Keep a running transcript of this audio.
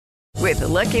With the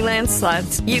Lucky Land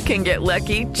Slots, you can get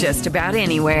lucky just about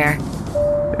anywhere.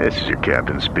 This is your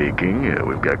captain speaking.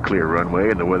 We've got clear runway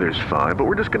and the weather's fine, but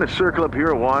we're just going to circle up here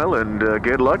a while and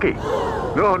get lucky.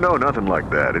 No, nothing like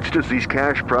that. It's just these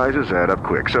cash prizes add up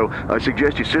quick. So I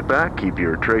suggest you sit back, keep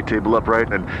your tray table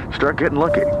upright, and start getting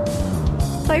lucky.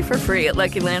 Play for free at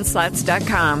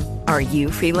LuckyLandSlots.com. Are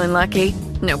you feeling lucky?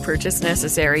 No purchase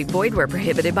necessary. Void where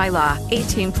prohibited by law.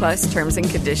 18 plus terms and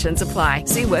conditions apply.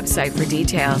 See website for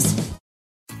details.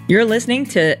 You're listening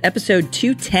to episode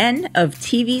 210 of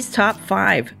TV's Top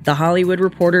 5, the Hollywood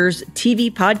Reporter's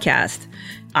TV podcast.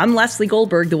 I'm Leslie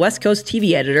Goldberg, the West Coast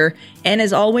TV editor, and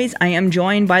as always, I am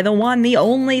joined by the one, the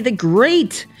only, the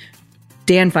great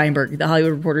Dan Feinberg, the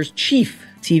Hollywood Reporter's chief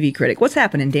TV critic. What's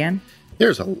happening, Dan?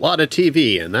 There's a lot of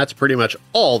TV, and that's pretty much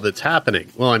all that's happening.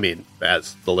 Well, I mean,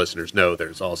 as the listeners know,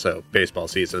 there's also baseball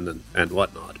season and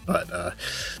whatnot. But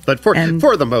for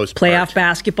the most part, playoff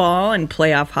basketball and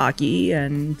playoff hockey,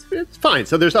 and it's fine.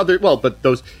 So there's but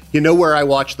those, where I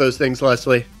watch those things,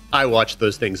 Leslie? I watch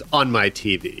those things on my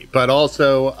TV. But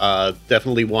also,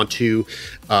 definitely want to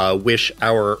wish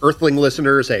our Earthling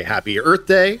listeners a happy Earth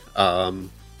Day.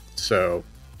 So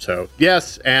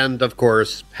yes, and of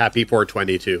course, happy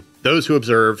 420 to those who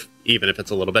observe, even if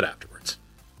it's a little bit afterwards.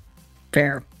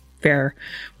 Fair.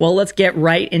 Well, let's get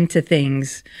right into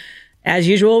things. As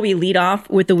usual, we lead off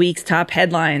with the week's top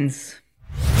headlines.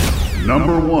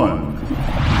 Number 1.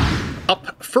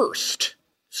 Up first,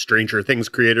 Stranger Things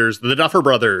creators the Duffer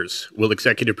Brothers will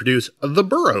executive produce The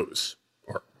Burrows.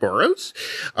 Or Burrows?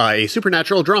 A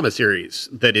supernatural drama series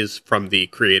that is from the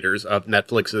creators of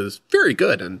Netflix's very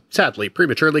good and sadly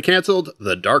prematurely canceled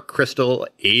The Dark Crystal: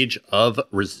 Age of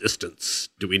Resistance.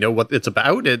 Do we know what it's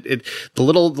about? The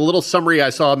little summary I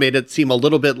saw made it seem a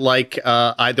little bit like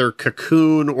either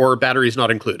Cocoon or Batteries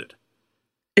Not Included.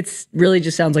 It's really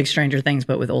just sounds like Stranger Things,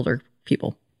 but with older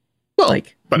people. Well,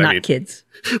 but not kids.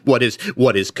 What is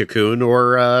Cocoon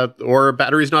or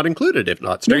Batteries Not Included, if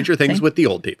not Stranger Things same. with the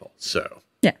old people? So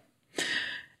yeah.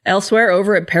 Elsewhere,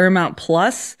 over at Paramount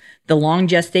Plus, the long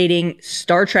gestating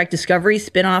Star Trek Discovery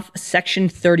spinoff Section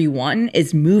 31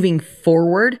 is moving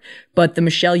forward, but the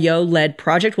Michelle Yeoh led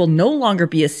project will no longer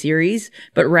be a series,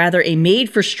 but rather a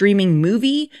made-for-streaming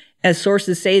movie. As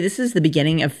sources say, this is the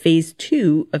beginning of Phase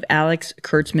 2 of Alex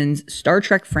Kurtzman's Star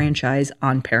Trek franchise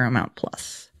on Paramount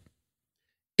Plus.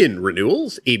 In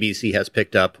renewals, ABC has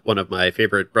picked up one of my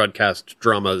favorite broadcast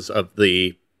dramas of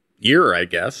the year, I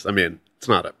guess. I mean, it's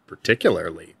not a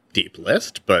particularly deep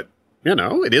list, but,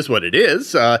 it is what it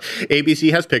is.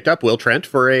 ABC has picked up Will Trent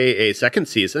for a second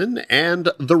season and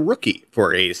The Rookie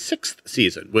for a sixth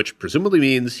season, which presumably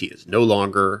means he is no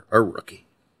longer a rookie.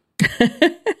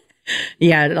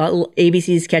 Yeah,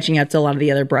 ABC is catching up to a lot of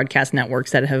the other broadcast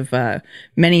networks that have,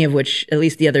 many of which, at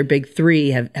least the other big three,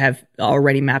 have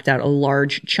already mapped out a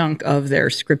large chunk of their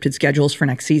scripted schedules for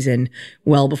next season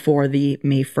well before the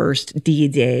May 1st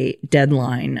D-Day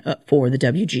deadline for the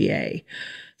WGA.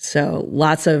 So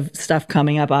lots of stuff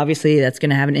coming up, obviously, that's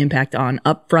going to have an impact on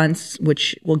upfronts,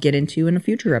 which we'll get into in a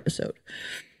future episode.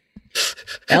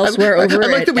 Elsewhere over I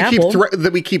like at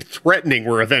that we keep threatening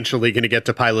we're eventually going to get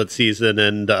to pilot season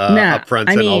and upfronts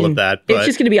and all of that. But it's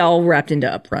just going to be all wrapped into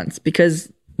upfronts because,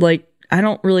 I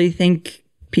don't really think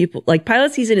people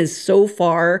pilot season is so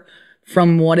far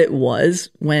from what it was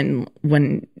when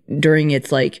during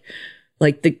its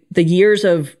the years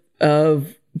of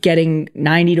getting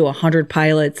 90 to 100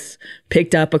 pilots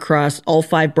picked up across all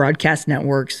 5 broadcast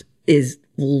networks is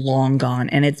long gone,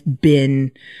 and it's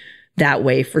been that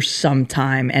way for some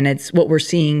time. And it's what we're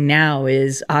seeing now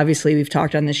is, obviously, we've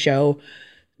talked on the show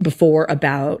before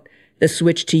about the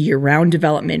switch to year-round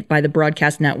development by the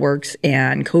broadcast networks,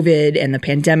 and COVID and the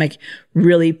pandemic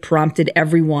really prompted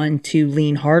everyone to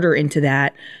lean harder into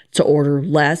that, to order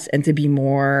less and to be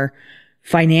more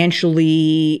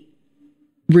financially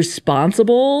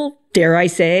responsible, dare I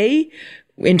say,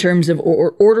 in terms of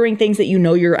ordering things that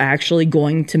you're actually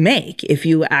going to make if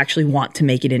you actually want to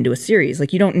make it into a series.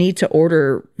 You don't need to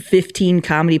order 15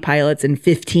 comedy pilots and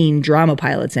 15 drama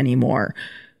pilots anymore.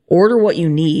 Order what you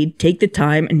need, take the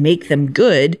time and make them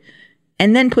good,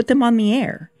 and then put them on the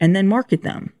air and then market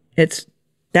them. It's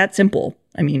that simple.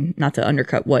 I mean, not to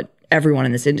undercut what everyone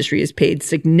in this industry is paid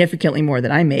significantly more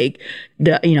than I make,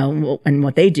 and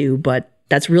what they do, but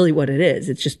that's really what it is.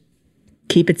 It's just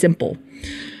keep it simple.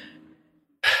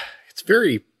 It's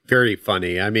very, very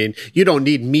funny. I mean, you don't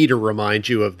need me to remind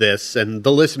you of this, and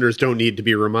the listeners don't need to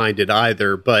be reminded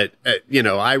either. But,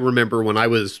 I remember when I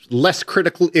was less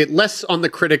on the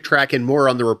critic track and more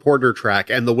on the reporter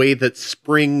track, and the way that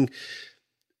spring,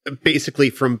 basically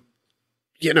from,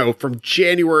 from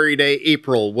January to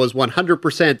April was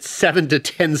 100% 7 to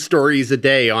 10 stories a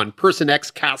day on person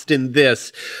X cast in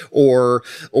this, or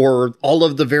all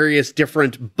of the various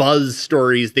different buzz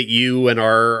stories that you and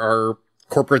our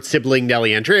corporate sibling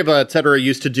Nelly Andreeva, et cetera,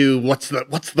 used to do. What's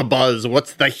the buzz?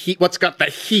 What's the heat? What's got the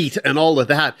heat? And all of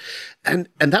that. And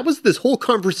that was this whole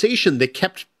conversation that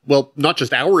kept, well, not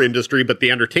just our industry, but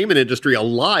the entertainment industry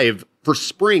alive for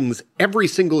springs every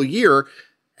single year.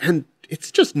 And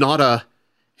it's just not a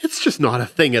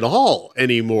thing at all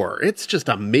anymore. It's just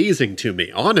amazing to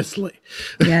me, honestly.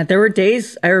 Yeah, there were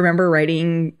days I remember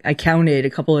writing, I counted a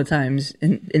couple of times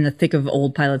in the thick of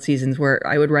old pilot seasons where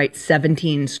I would write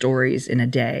 17 stories in a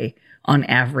day on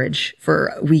average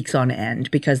for weeks on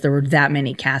end because there were that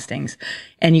many castings.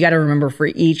 And you got to remember, for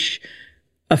each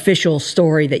official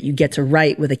story that you get to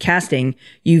write with a casting,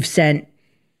 you've sent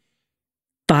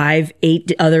 5,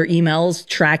 8 other emails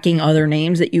tracking other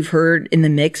names that you've heard in the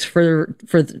mix for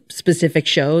specific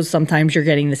shows. Sometimes you're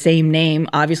getting the same name.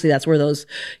 Obviously, that's where the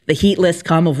heat lists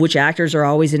come of which actors are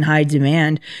always in high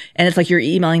demand. And it's like you're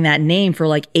emailing that name for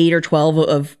like 8 or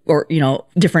 12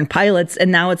 different pilots.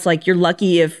 And now it's like you're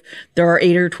lucky if there are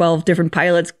 8 or 12 different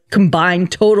pilots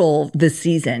combined total this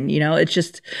season. It's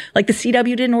just like the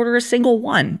CW didn't order a single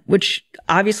one, which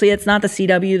obviously it's not the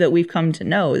CW that we've come to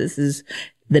know. This is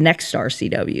the next star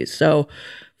CW. So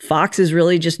Fox is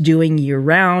really just doing year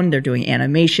round. They're doing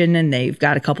animation and they've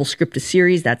got a couple scripted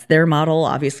series. That's their model,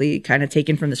 obviously kind of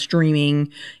taken from the streaming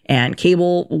and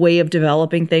cable way of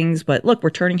developing things. But look, we're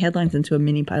turning headlines into a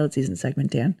mini pilot season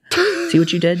segment, Dan. See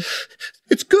what you did?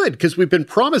 It's good because we've been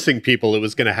promising people it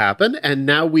was going to happen, and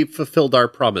now we've fulfilled our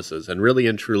promises. And really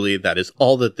and truly, that is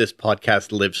all that this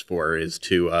podcast lives for, is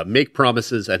to make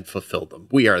promises and fulfill them.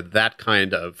 We are that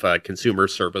kind of consumer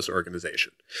service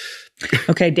organization.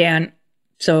 Okay, Dan.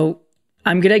 So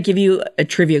I'm going to give you a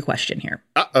trivia question here.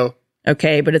 Uh-oh.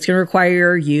 Okay, but it's going to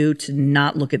require you to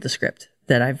not look at the script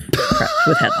that I've prepped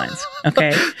with headlines.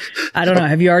 Okay? I don't know.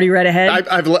 Have you already read ahead?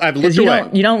 I've looked away.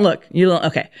 You don't look.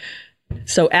 Okay.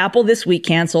 So Apple this week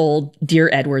canceled Dear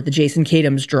Edward, the Jason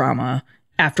Katims drama,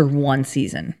 after 1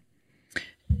 season.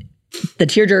 The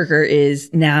Tearjerker is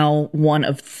now one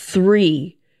of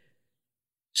 3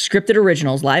 scripted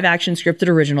originals, live action scripted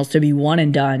originals, to be one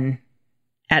and done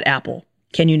at Apple.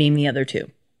 Can you name the other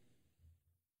 2?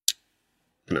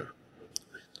 No.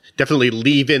 Definitely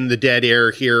leave in the dead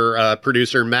air here,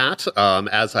 producer Matt,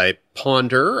 as I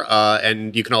ponder.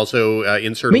 And you can also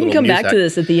insert. We can come back to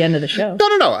this at the end of the show.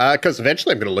 No, because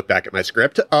eventually I'm going to look back at my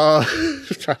script.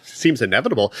 Seems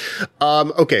inevitable.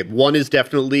 Okay, one is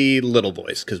definitely Little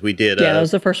Voice, because we did. Yeah, that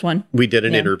was the first one. We did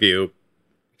an interview.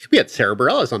 We had Sarah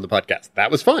Bareilles on the podcast. That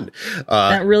was fun.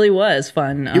 That really was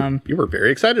fun. You were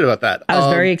very excited about that. I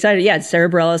was very excited. Yeah,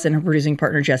 Sarah Bareilles and her producing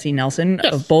partner, Jesse Nelson,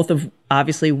 yes. both of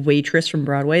obviously Waitress from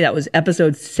Broadway. That was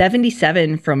episode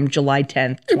 77 from July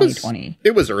 10th, 2020.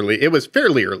 It was early. It was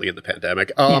fairly early in the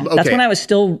pandemic. That's okay. when I was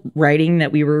still writing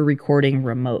that we were recording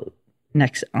remote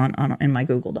next on in my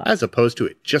Google Docs. As opposed to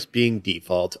it just being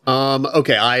default.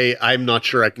 Okay, I'm not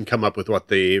sure I can come up with what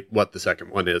the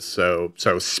second one is. So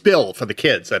spill for the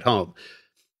kids at home.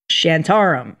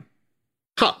 Shantaram.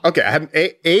 Huh. Okay.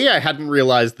 I hadn't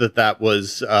realized that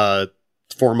was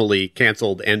formally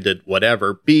canceled, ended,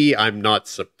 whatever. B, I'm not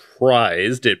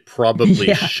surprised. It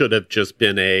probably should have just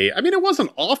been it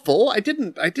wasn't awful. I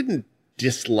didn't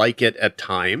dislike it at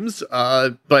times,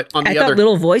 but on the other, I thought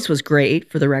Little Voice was great,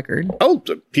 for the record. Oh,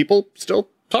 people still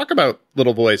talk about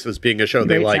Little Voice as being a show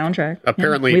great they like. Soundtrack.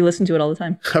 Apparently, we listen to it all the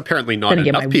time. Apparently, not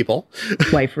enough people.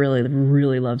 Wife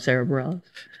really loves Sarah Bareilles.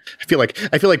 I feel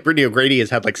like Brittany O'Grady has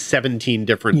had like 17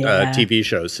 different TV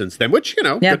shows since then, which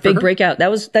big breakout.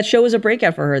 That show was a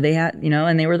breakout for her. They had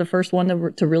and they were the first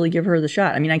one to really give her the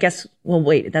shot. I mean, I guess. Well,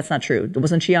 wait, that's not true.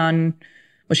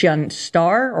 Was she on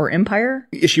Star or Empire?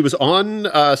 She was on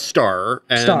Star,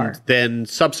 and then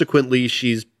subsequently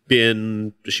she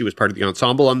was part of the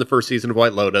ensemble on the first season of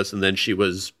White Lotus, and then she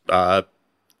was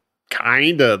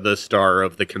kind of the star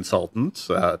of The Consultant,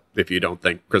 if you don't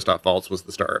think Christoph Waltz was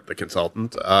the star of The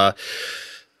Consultant.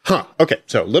 Okay,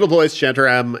 so Little Voice,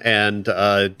 Shantaram, and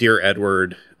Dear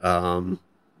Edward.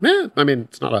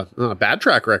 It's not a bad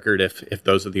track record if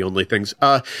those are the only things.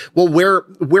 Well, where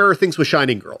are things with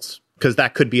Shining Girls? Because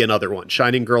that could be another one.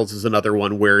 Shining Girls is another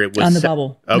one where it was on the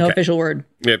bubble. Okay. No official word.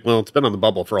 It's been on the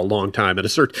bubble for a long time. At a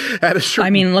certain. I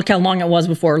mean, look how long it was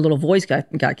before Little Voice got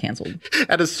canceled.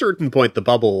 At a certain point, the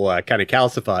bubble kind of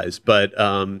calcifies. But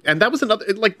and that was another.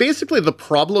 Like basically, the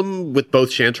problem with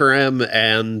both Shantaram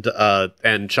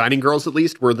and Shining Girls, at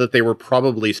least, were that they were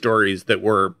probably stories that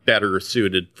were better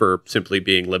suited for simply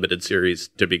being limited series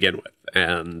to begin with,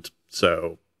 and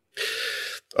so.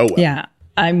 Oh well. Yeah.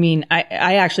 I mean,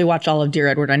 I actually watched all of Dear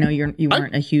Edward. I know you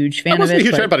weren't a huge fan of it. I wasn't a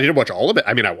huge fan, but I didn't watch all of it.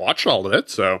 I mean, I watched all of it,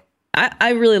 so.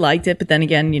 I really liked it, but then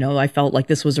again, I felt like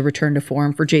this was a return to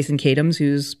form for Jason Katims,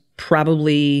 who's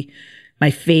probably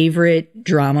my favorite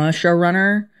drama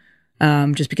showrunner,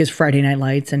 just because Friday Night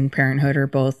Lights and Parenthood are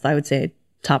both, I would say,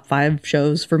 top 5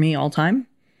 shows for me all time.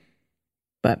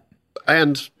 But I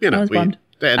was bummed.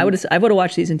 I would have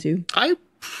watched season 2. I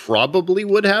probably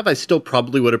would have. I still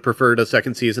probably would have preferred a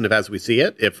second season of As We See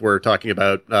It if we're talking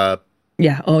about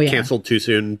canceled too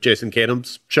soon Jason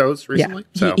Katims shows recently.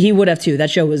 Yeah, so. he would have too. That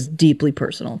show was deeply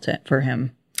personal for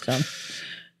him. So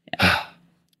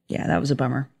yeah, that was a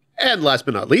bummer. And last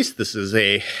but not least, this is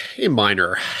a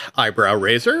minor eyebrow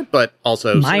raiser, but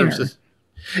also minor.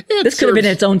 This could have been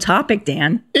its own topic,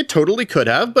 Dan. It totally could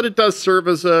have, but it does serve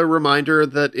as a reminder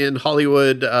that in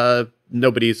Hollywood,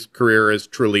 nobody's career is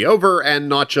truly over, and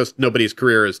not just nobody's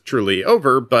career is truly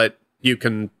over, but you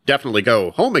can definitely go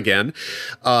home again.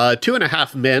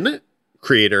 2.5 Men,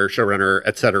 creator, showrunner,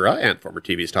 etc., and former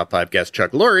TV's Top 5 guest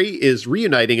Chuck Lorre is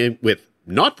reuniting with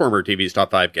not former TV's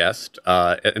Top 5 guest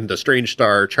and the strange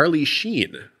star Charlie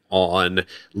Sheen on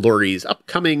Lorre's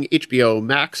upcoming HBO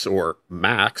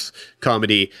Max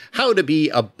comedy, How to Be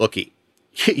a Bookie.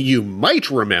 You might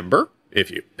remember, if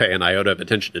you pay an iota of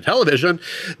attention to television,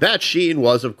 that Sheen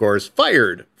was, of course,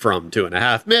 fired from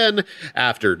 2.5 Men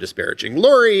after disparaging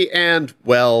Lorre and,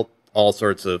 well, all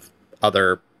sorts of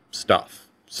other stuff.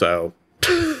 So,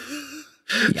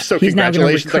 so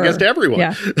congratulations, I guess, to everyone.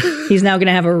 Yeah. He's now going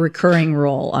to have a recurring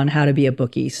role on How to Be a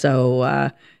Bookie.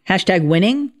 So, hashtag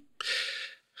winning.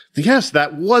 Yes,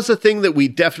 that was a thing that we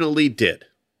definitely did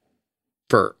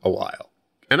for a while.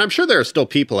 And I'm sure there are still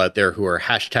people out there who are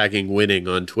hashtagging winning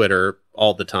on Twitter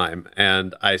all the time.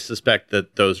 And I suspect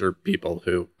that those are people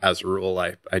who, as a rule,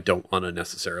 I don't want to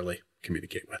necessarily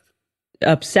communicate with.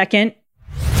 Up second.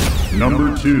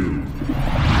 Number 2.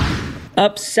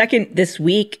 Up second this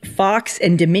week, Fox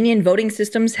and Dominion Voting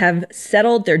Systems have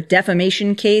settled their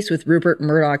defamation case with Rupert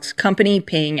Murdoch's company,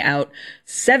 paying out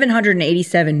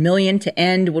 $787 million to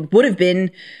end what would have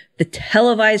been the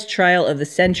televised trial of the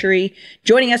century.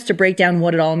 Joining us to break down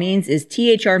what it all means is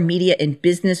THR media and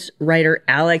business writer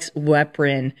Alex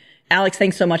Weprin. Alex,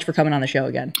 thanks so much for coming on the show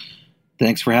again.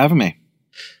 Thanks for having me.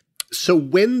 So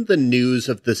when the news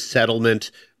of the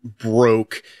settlement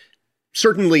broke,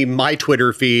 certainly my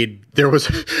Twitter feed, there was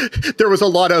a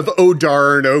lot of, oh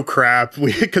darn, oh crap,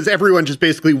 because everyone just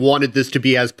basically wanted this to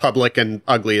be as public and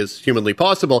ugly as humanly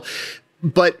possible.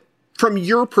 But from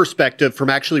your perspective, from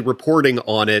actually reporting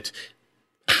on it,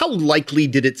 how likely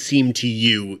did it seem to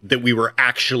you that we were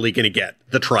actually going to get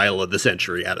the trial of the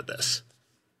century out of this?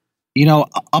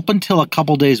 Up until a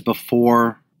couple days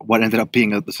before what ended up being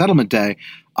the settlement day,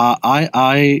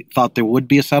 I thought there would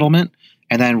be a settlement.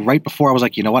 And then right before, I was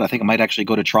like, you know what, I think it might actually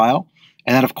go to trial.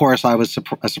 And then, of course, I was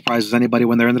as surprised as anybody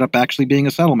when there ended up actually being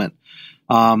a settlement.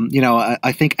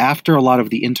 I think after a lot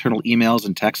of the internal emails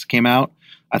and texts came out,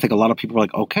 I think a lot of people were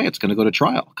like, okay, it's going to go to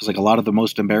trial, because like a lot of the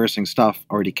most embarrassing stuff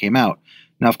already came out.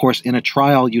 Now, of course, in a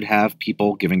trial, you'd have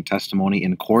people giving testimony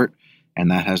in court,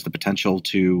 and that has the potential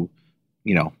to,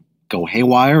 go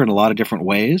haywire in a lot of different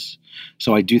ways.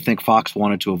 So I do think Fox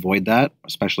wanted to avoid that,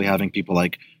 especially having people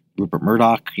like Rupert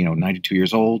Murdoch, 92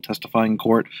 years old, testifying in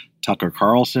court, Tucker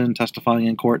Carlson testifying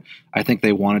in court. I think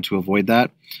they wanted to avoid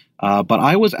that. But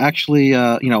I was actually,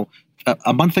 a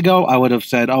month ago, I would have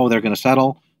said, oh, they're going to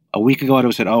settle. A week ago, I would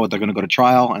have said, oh, they're going to go to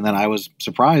trial. And then I was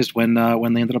surprised when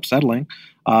they ended up settling.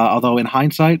 Although in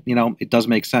hindsight, it does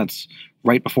make sense.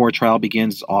 Right before a trial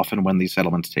begins is often when these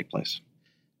settlements take place.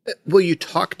 Well, you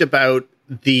talked about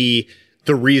the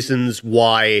reasons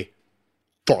why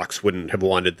Fox wouldn't have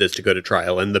wanted this to go to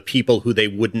trial and the people who they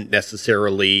wouldn't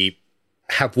necessarily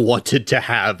have wanted to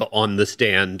have on the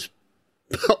stand,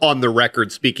 on the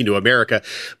record, speaking to America.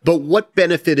 But what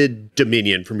benefited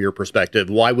Dominion from your perspective?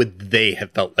 Why would they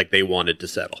have felt like they wanted to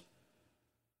settle?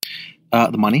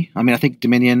 The money. I mean, I think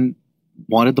Dominion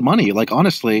wanted the money. Like,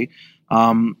 honestly,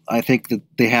 I think that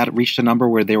they had reached a number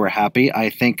where they were happy.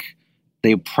 I think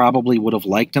they probably would have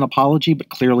liked an apology, but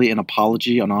clearly an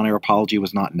on-air apology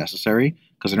was not necessary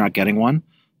because they're not getting one.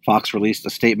 Fox released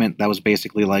a statement that was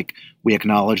basically like, we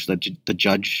acknowledge that the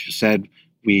judge said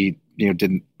we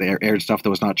didn't aired stuff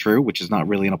that was not true, which is not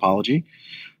really an apology.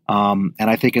 And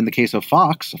I think in the case of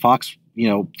Fox,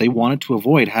 they wanted to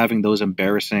avoid having those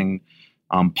embarrassing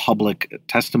public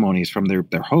testimonies from their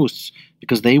hosts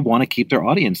because they want to keep their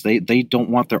audience. They don't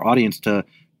want their audience to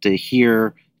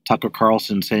hear Tucker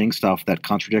Carlson saying stuff that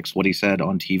contradicts what he said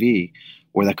on TV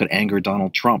or that could anger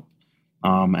Donald Trump.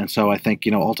 And so I think,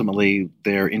 ultimately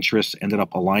their interests ended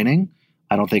up aligning.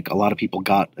 I don't think a lot of people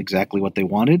got exactly what they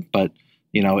wanted, but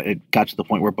it got to the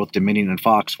point where both Dominion and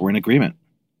Fox were in agreement.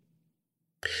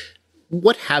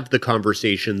 What have the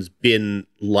conversations been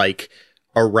like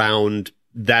around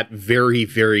that very,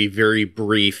 very, very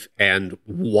brief and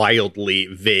wildly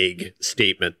vague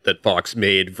statement that Fox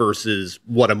made versus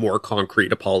what a more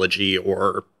concrete apology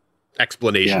or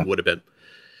explanation would have been?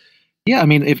 Yeah, I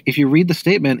mean, if you read the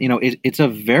statement, it's a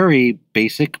very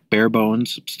basic, bare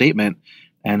bones statement,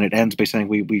 and it ends by saying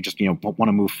we just want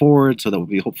to move forward so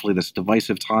that hopefully this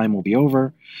divisive time will be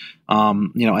over.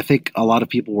 I think a lot of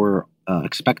people were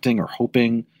expecting or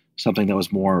hoping something that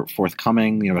was more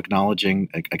forthcoming, acknowledging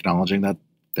that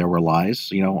there were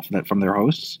lies, from their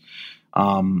hosts.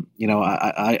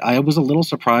 I was a little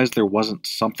surprised there wasn't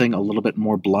something a little bit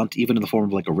more blunt, even in the form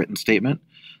of like a written statement.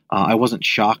 I wasn't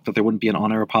shocked that there wouldn't be an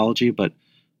on-air apology, but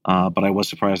I was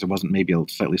surprised there wasn't maybe a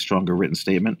slightly stronger written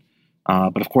statement.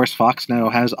 But of course, Fox now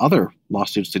has other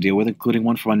lawsuits to deal with, including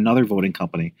one from another voting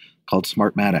company called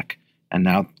Smartmatic, and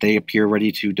now they appear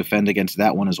ready to defend against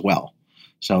that one as well.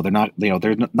 So they're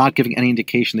not giving any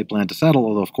indication they plan to settle.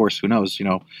 Although, of course, who knows?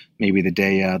 Maybe the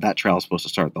day that trial is supposed to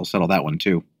start, they'll settle that one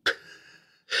too.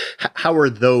 How are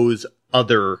those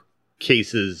other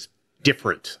cases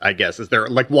different? I guess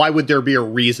why would there be a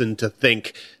reason to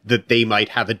think that they might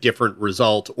have a different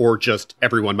result, or just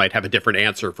everyone might have a different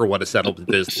answer for what a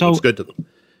settlement is that looks good to them?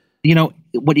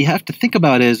 What you have to think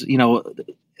about is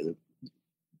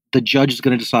the judge is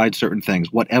going to decide certain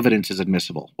things. What evidence is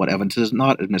admissible? What evidence is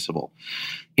not admissible?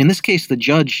 In this case, the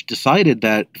judge decided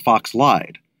that Fox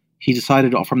lied. He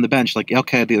decided from the bench,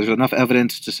 okay, there's enough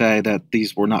evidence to say that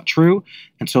these were not true.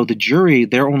 And so the jury,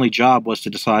 their only job was to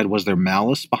decide, was there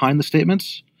malice behind the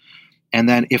statements? And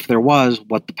then if there was,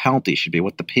 what the penalty should be,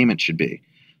 what the payment should be.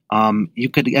 You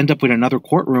could end up with another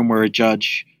courtroom where a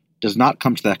judge does not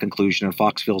come to that conclusion, and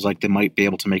Fox feels like they might be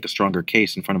able to make a stronger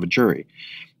case in front of a jury.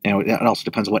 It also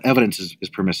depends on what evidence is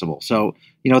permissible. So,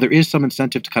 there is some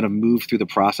incentive to kind of move through the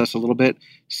process a little bit,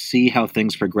 see how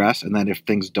things progress, and then if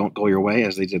things don't go your way,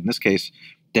 as they did in this case,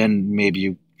 then maybe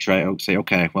you say,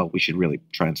 okay, well, we should really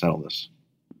try and settle this.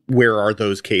 Where are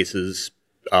those cases,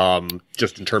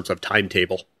 just in terms of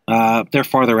timetable? They're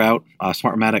farther out.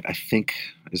 Smartmatic, I think,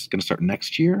 is going to start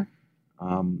next year,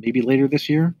 maybe later this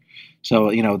year.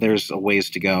 So, there's a ways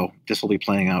to go. This will be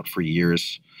playing out for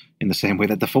years, in the same way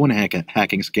that the phone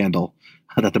hacking scandal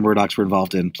that the Murdochs were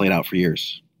involved in played out for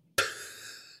years.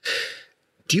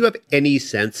 Do you have any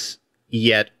sense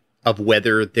yet of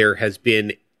whether there has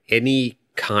been any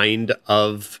kind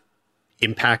of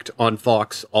impact on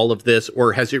Fox, all of this,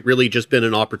 or has it really just been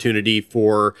an opportunity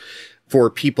for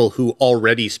people who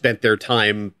already spent their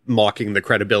time mocking the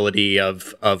credibility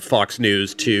of Fox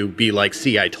News to be like,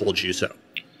 see, I told you so?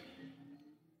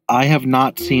 I have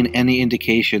not seen any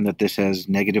indication that this has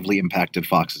negatively impacted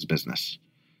Fox's business.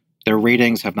 Their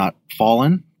ratings have not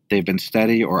fallen. They've been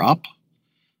steady or up.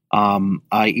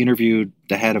 I interviewed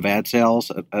the head of ad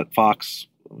sales at Fox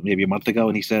maybe a month ago,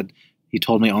 and he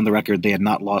told me on the record they had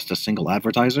not lost a single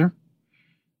advertiser.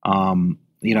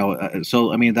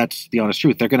 So, I mean, that's the honest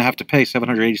truth. They're going to have to pay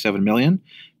 $787 million.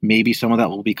 Maybe some of that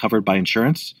will be covered by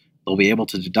insurance. They'll be able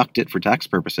to deduct it for tax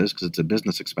purposes because it's a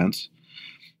business expense.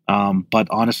 But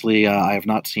honestly, I have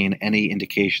not seen any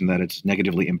indication that it's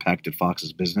negatively impacted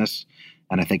Fox's business.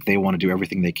 And I think they want to do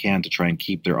everything they can to try and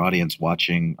keep their audience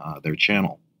watching their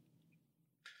channel.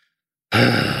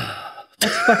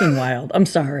 That's fucking wild. I'm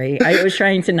sorry. I was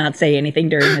trying to not say anything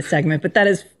during this segment, but that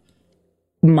is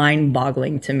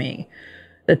mind-boggling to me.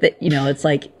 That it's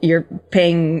like you're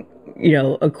paying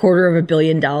 $250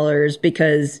 million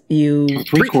because you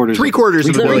three quarters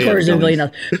of a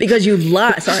billion because you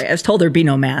lied. Sorry, I was told there'd be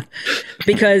no math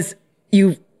because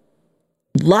you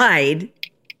lied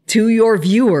to your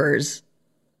viewers,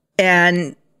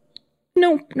 and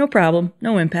no problem,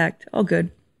 no impact, all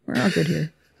good. We're all good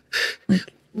here.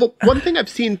 Well, one thing I've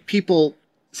seen people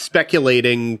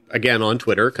speculating again on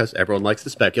Twitter, because everyone likes to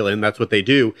speculate, and that's what they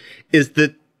do, is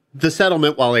that the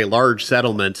settlement, while a large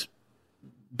settlement,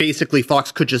 basically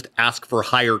Fox could just ask for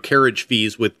higher carriage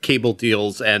fees with cable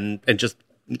deals and just,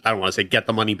 I don't want to say get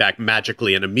the money back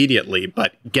magically and immediately,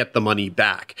 but get the money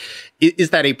back.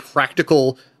 Is that a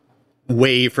practical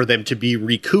way for them to be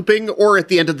recouping? Or at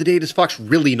the end of the day, does Fox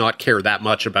really not care that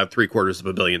much about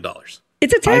 $750 million?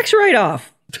 It's a tax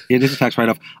write-off. It is a tax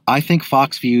write-off. I think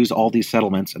Fox views all these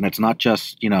settlements, and it's not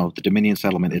just, the Dominion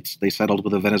settlement. They settled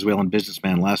with a Venezuelan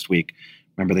businessman last week.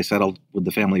 Remember, they settled with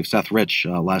the family of Seth Rich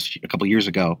a couple years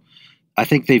ago. I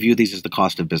think they view these as the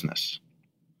cost of business.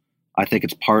 I think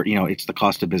it's it's the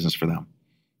cost of business for them.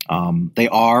 They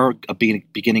are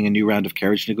beginning a new round of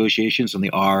carriage negotiations, and they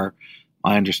are,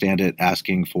 I understand it,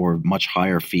 asking for much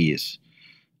higher fees.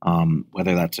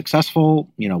 Whether that's successful,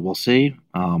 we'll see.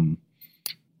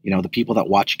 The people that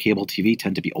watch cable TV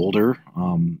tend to be older,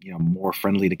 more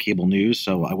friendly to cable news.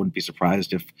 So I wouldn't be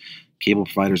surprised if cable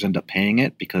providers end up paying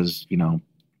it because,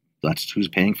 that's who's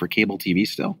paying for cable TV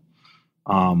still.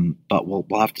 But we'll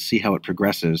have to see how it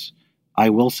progresses. I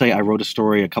will say I wrote a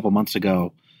story a couple months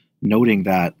ago noting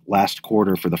that last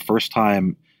quarter, for the first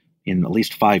time in at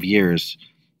least 5 years,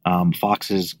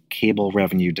 Fox's cable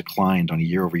revenue declined on a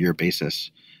year-over-year basis.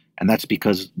 And that's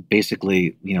because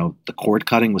basically, the cord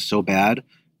cutting was so bad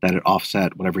that it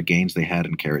offset whatever gains they had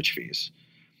in carriage fees.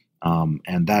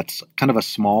 And that's kind of a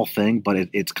small thing, but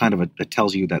it's kind of it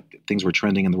tells you that things were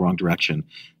trending in the wrong direction.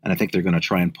 And I think they're going to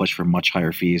try and push for much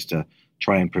higher fees to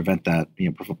try and prevent that,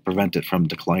 prevent it from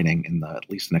declining in at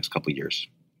least the next couple of years.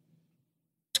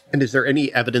 And is there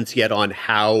any evidence yet on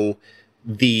how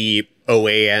the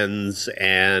OANs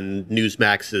and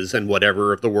Newsmaxes and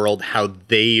whatever of the world, how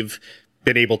they've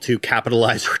been able to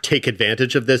capitalize or take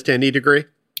advantage of this to any degree?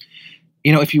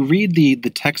 If you read the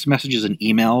text messages and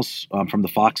emails from the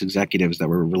Fox executives that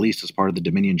were released as part of the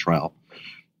Dominion trial,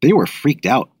 they were freaked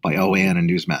out by OAN and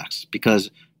Newsmax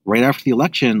because right after the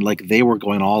election, they were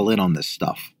going all in on this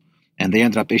stuff. And they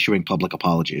ended up issuing public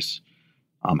apologies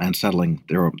and settling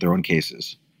their own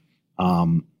cases.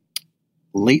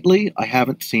 Lately, I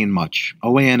haven't seen much.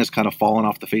 OAN has kind of fallen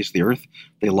off the face of the earth.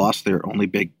 They lost their only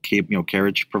big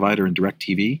carriage provider in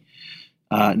DirecTV.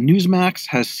 Newsmax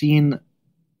has seen,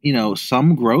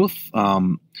 some growth.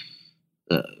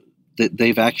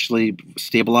 They've actually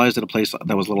stabilized at a place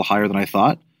that was a little higher than I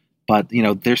thought. But,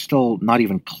 they're still not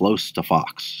even close to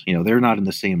Fox. They're not in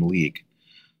the same league.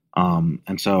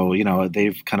 And so,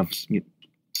 they've kind of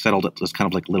settled it as kind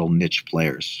of like little niche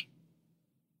players.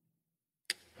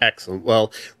 Excellent.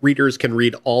 Well, readers can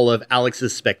read all of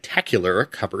Alex's spectacular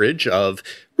coverage of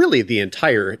really the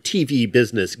entire TV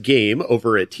business game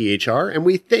over at THR. And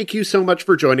we thank you so much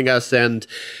for joining us and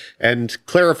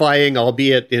clarifying,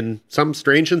 albeit in some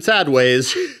strange and sad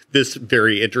ways, this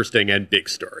very interesting and big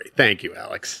story. Thank you,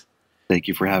 Alex. Thank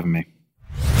you for having me.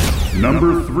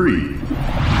 Number 3.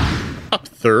 Up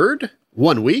third,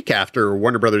 1 week after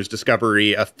Warner Brothers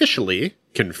Discovery officially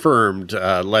confirmed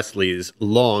Leslie's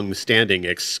long-standing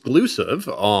exclusive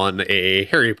on a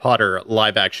Harry Potter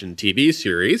live-action TV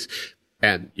series,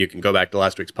 and you can go back to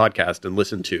last week's podcast and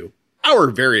listen to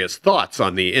our various thoughts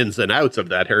on the ins and outs of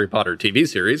that Harry Potter TV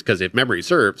series, because if memory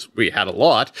serves, we had a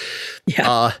lot.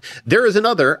 Yeah. There is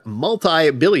another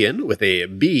multi-billion with a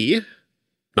B,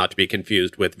 not to be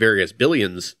confused with various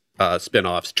billions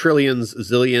spin-offs, trillions,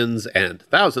 zillions, and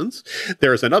thousands.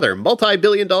 There's another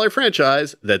multi-billion-dollar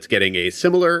franchise that's getting a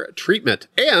similar treatment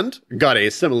and got a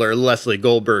similar Leslie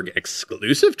Goldberg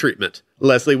exclusive treatment.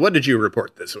 Leslie, what did you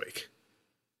report this week?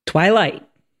 Twilight.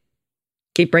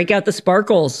 Okay, break out the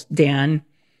sparkles, Dan.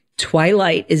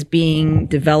 Twilight is being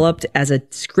developed as a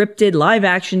scripted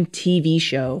live-action TV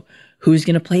show. Who's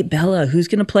going to play Bella? Who's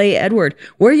going to play Edward?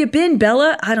 Where you been,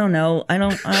 Bella? I don't know.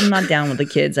 I'm not down with the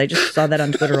kids. I just saw that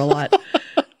on Twitter a lot.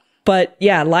 But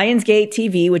yeah, Lionsgate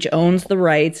TV, which owns the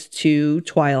rights to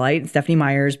Twilight, Stephenie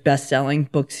Meyer's best-selling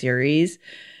book series,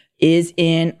 is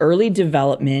in early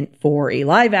development for a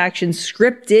live-action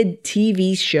scripted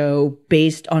TV show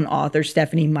based on author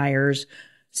Stephenie Meyer's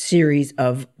series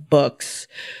of books.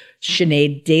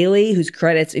 Sinead Daly, whose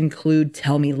credits include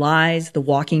Tell Me Lies, The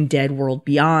Walking Dead World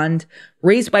Beyond,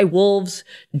 Raised by Wolves,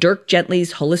 Dirk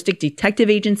Gently's Holistic Detective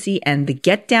Agency, and The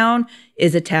Get Down,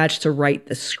 is attached to write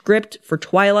the script for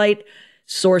Twilight.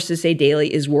 Sources say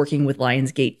Daly is working with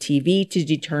Lionsgate TV to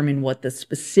determine what the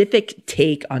specific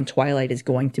take on Twilight is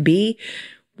going to be.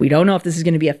 We don't know if this is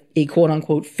going to be a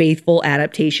quote-unquote faithful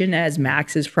adaptation, as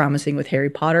Max is promising with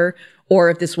Harry Potter, or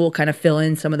if this will kind of fill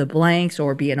in some of the blanks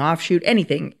or be an offshoot,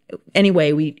 anything.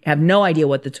 Anyway, we have no idea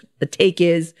what the take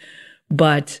is,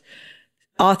 but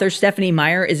author Stephenie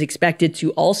Meyer is expected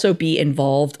to also be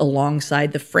involved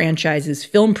alongside the franchise's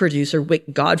film producer,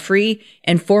 Wick Godfrey,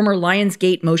 and former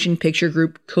Lionsgate Motion Picture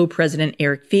Group co-president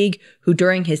Eric Feig, who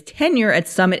during his tenure at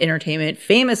Summit Entertainment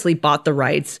famously bought the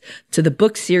rights to the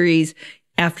book series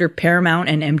after Paramount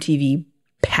and MTV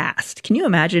passed. Can you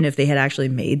imagine if they had actually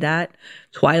made that?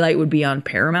 Twilight would be on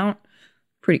Paramount?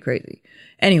 Pretty crazy.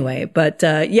 Anyway, but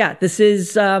yeah, this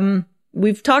is,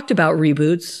 we've talked about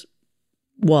reboots,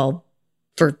 well,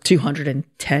 for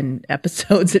 210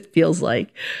 episodes, it feels like.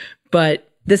 But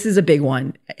this is a big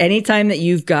one. Anytime that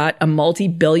you've got a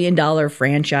multi-billion-dollar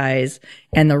franchise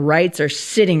and the rights are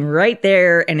sitting right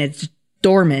there and it's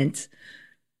dormant,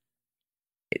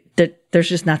 there's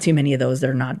just not too many of those that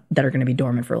are going to be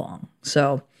dormant for long.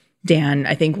 So, Dan,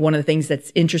 I think one of the things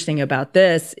that's interesting about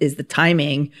this is the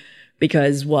timing,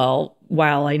 because, well,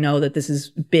 while I know that this has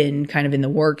been kind of in the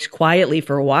works quietly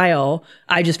for a while,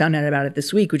 I just found out about it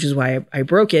this week, which is why I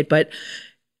broke it. But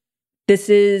this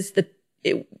is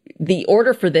the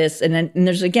order for this. And then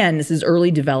this is early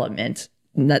development.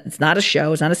 It's not a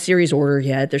show. It's not a series order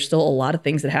yet. There's still a lot of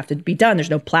things that have to be done. There's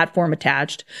no platform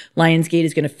attached. Lionsgate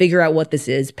is going to figure out what this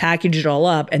is, package it all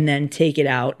up, and then take it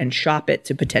out and shop it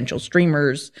to potential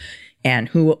streamers and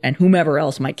whomever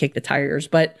else might kick the tires.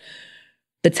 But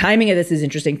the timing of this is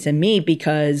interesting to me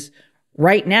because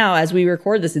right now, as we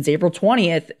record this, it's April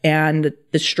 20th, and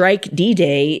the strike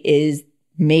D-Day is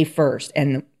May 1st.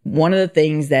 And one of the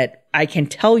things that I can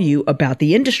tell you about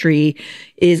the industry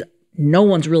is no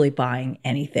one's really buying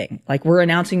anything. Like, we're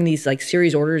announcing these like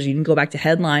series orders. You can go back to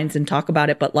headlines and talk about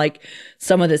it. But like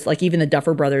some of this, like even the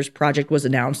Duffer Brothers project was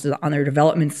announced on their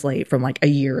development slate from like a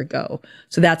year ago.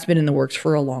 So that's been in the works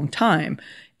for a long time.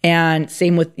 And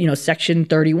same with, Section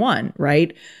 31,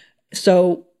 right?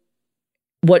 So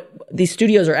what these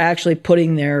studios are actually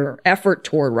putting their effort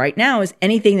toward right now is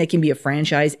anything that can be a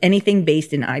franchise, anything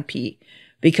based in IP,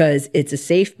 because it's a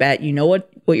safe bet. You know what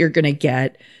you're going to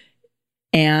get.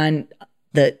 And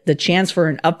the chance for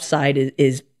an upside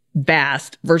is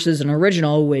vast versus an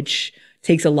original, which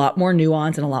takes a lot more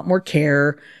nuance and a lot more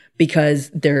care because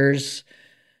it's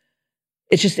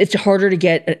harder to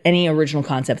get any original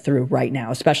concept through right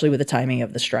now, especially with the timing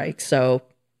of the strike. So,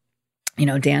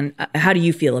 Dan, how do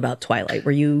you feel about Twilight?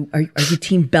 Are you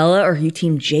team Bella or are you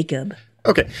team Jacob?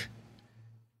 Okay. Okay.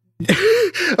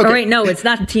 All right, no, it's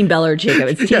not Team Bella or Jacob.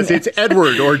 It's yes, it's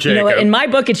Edward or Jacob. In my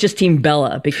book, it's just Team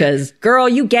Bella because, girl,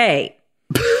 you gay.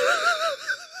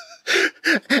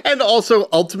 And also,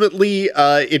 ultimately,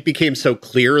 it became so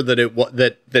clear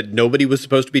that that nobody was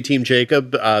supposed to be Team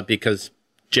Jacob because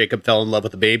Jacob fell in love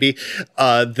with a baby.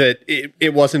 That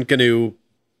it wasn't going to.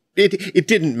 It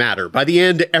didn't matter. By the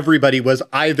end, everybody was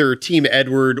either Team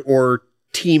Edward or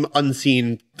Team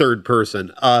Unseen Third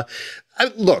Person.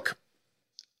 Look.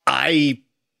 I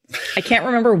can't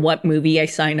remember what movie I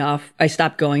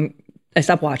stopped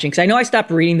watching because I know I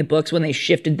stopped reading the books when they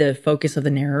shifted the focus of the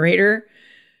narrator.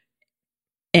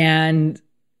 And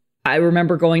I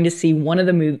remember going to see one of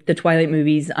the Twilight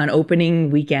movies on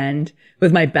opening weekend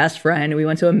with my best friend. We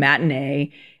went to a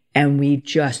matinee and we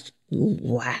just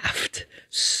laughed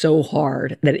so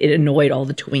hard that it annoyed all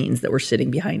the tweens that were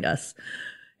sitting behind us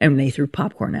and they threw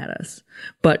popcorn at us.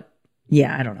 But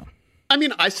yeah, I don't know. I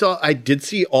mean, I did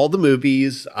see all the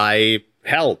movies. I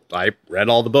read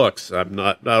all the books. I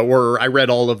read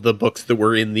all of the books that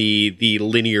were in the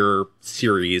linear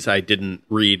series. I didn't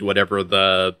read whatever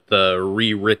the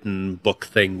rewritten book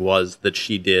thing was that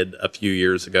she did a few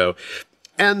years ago.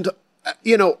 And,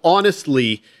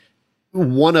 honestly,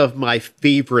 one of my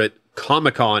favorite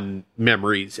Comic-Con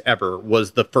memories ever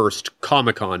was the first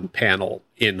Comic-Con panel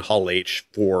in Hall H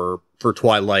for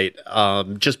Twilight.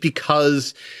 Just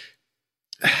because,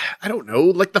 I don't know,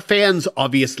 like the fans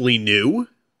obviously knew.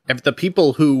 And the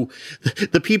people who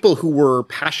were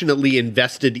passionately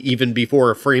invested even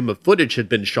before a frame of footage had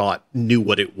been shot knew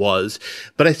what it was.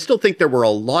 But I still think there were a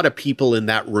lot of people in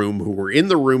that room who were in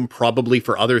the room probably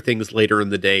for other things later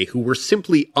in the day who were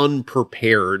simply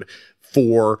unprepared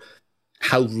for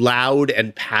how loud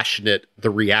and passionate the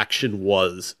reaction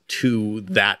was to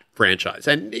that franchise.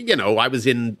 And, I was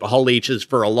in Hall H's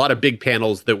for a lot of big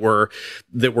panels that were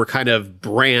kind of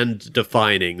brand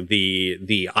defining.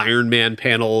 The Iron Man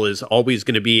panel is always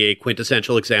going to be a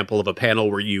quintessential example of a panel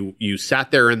where you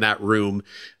sat there in that room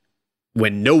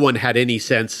when no one had any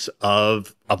sense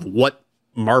of what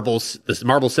this Marvel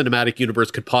Cinematic Universe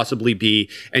could possibly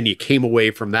be. And you came away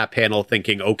from that panel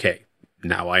thinking, okay,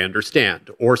 now I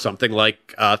understand. Or something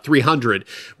like 300,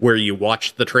 where you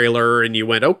watched the trailer and you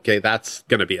went, okay, that's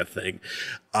going to be a thing.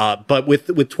 But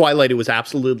with Twilight, it was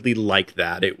absolutely like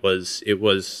that. It was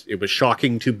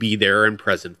shocking to be there and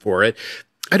present for it.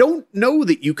 I don't know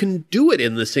that you can do it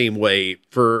in the same way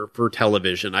for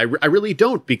television. I really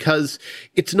don't, because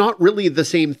it's not really the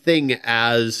same thing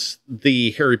as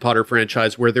the Harry Potter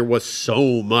franchise, where there was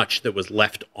so much that was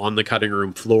left on the cutting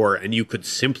room floor and you could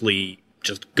simply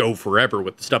just go forever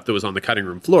with the stuff that was on the cutting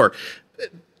room floor.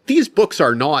 These books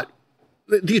have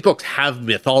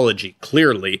mythology,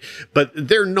 clearly, but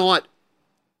they're not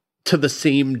to the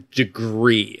same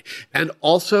degree. And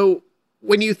also,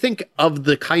 when you think of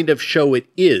the kind of show it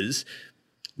is,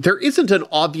 there isn't an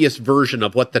obvious version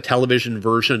of what the television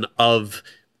version of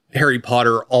Harry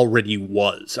Potter already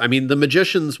was. I mean, The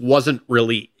Magicians wasn't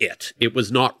really it. It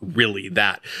was not really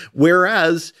that.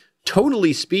 Whereas,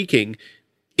 tonally speaking,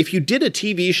 if you did a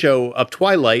TV show of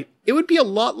Twilight, it would be a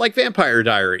lot like Vampire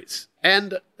Diaries.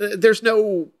 And that's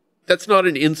not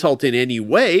an insult in any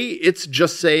way. It's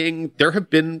just saying there have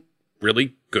been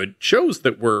really good shows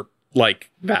that were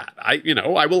like that.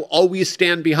 I will always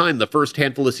stand behind the first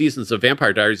handful of seasons of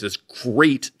Vampire Diaries as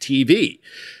great TV.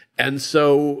 And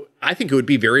so I think it would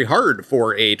be very hard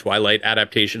for a Twilight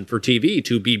adaptation for TV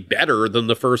to be better than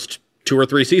the first 2 or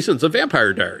 3 seasons of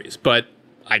Vampire Diaries. But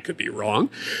I could be wrong.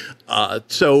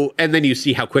 And then you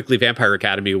see how quickly Vampire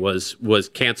Academy was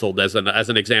canceled as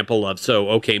an example of,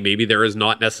 maybe there is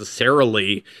not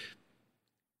necessarily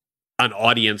an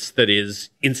audience that is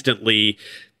instantly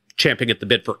champing at the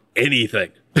bit for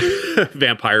anything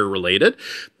vampire related.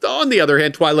 On the other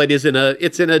hand, Twilight is in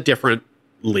a different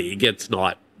league. It's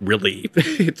not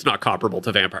comparable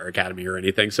to Vampire Academy or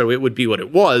anything. So it would be what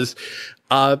it was.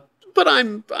 But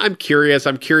I'm curious.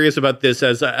 I'm curious about this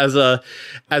as a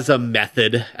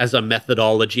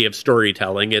methodology of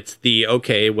storytelling. It's the,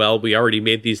 we already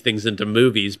made these things into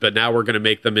movies, but now we're going to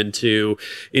make them into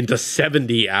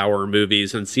 70-hour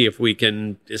movies and see if we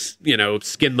can,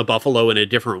 skin the buffalo in a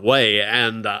different way.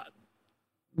 And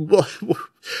we'll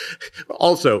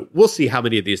see how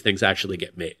many of these things actually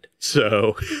get made.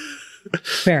 So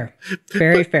fair,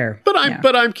 very fair. But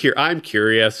I'm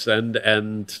curious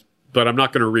but I'm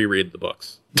not going to reread the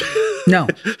books. No.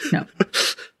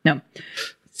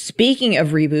 Speaking of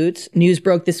reboots, news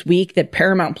broke this week that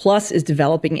Paramount Plus is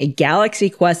developing a Galaxy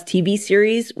Quest TV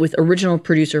series with original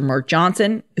producer Mark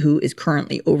Johnson, who is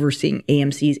currently overseeing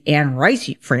AMC's Anne Rice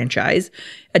franchise,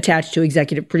 attached to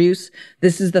executive produce.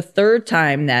 This is the 3rd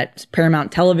time that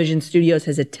Paramount Television Studios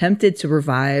has attempted to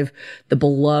revive the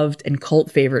beloved and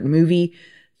cult favorite movie.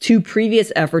 2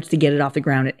 previous efforts to get it off the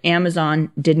ground at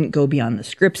Amazon didn't go beyond the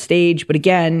script stage. But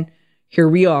again, here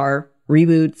we are,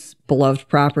 reboots, beloved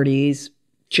properties.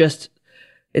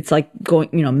 It's like going,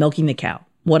 milking the cow.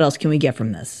 What else can we get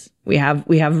from this? We have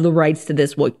the rights to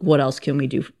this. What else can we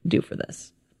do for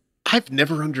this? I've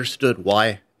never understood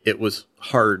why it was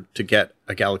hard to get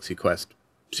a Galaxy Quest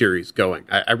series going.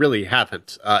 I really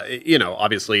haven't.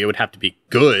 Obviously it would have to be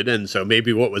good, and so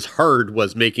maybe what was hard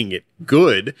was making it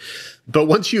good. But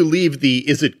once you leave the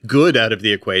is it good out of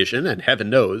the equation, and heaven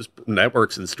knows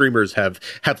networks and streamers have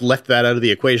left that out of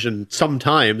the equation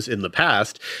sometimes in the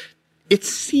past, it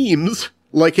seems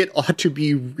like it ought to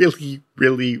be really,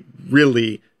 really,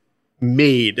 really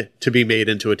made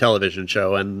into a television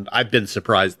show. And I've been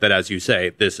surprised that, as you say,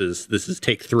 this is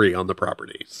take 3 on the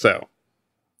property. So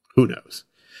who knows?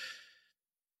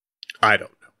 I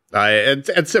don't know.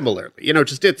 And similarly,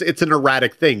 it's an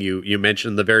erratic thing. You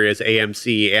mentioned the various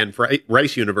AMC and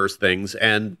Rice Universe things,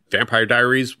 and Vampire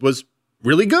Diaries was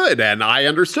really good, and I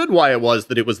understood why it was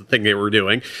the thing they were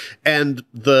doing. And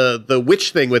the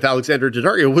witch thing with Alexander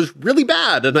Daddario was really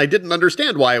bad, and I didn't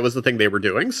understand why it was the thing they were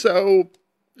doing. So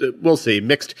we'll see.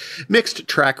 Mixed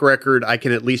track record. I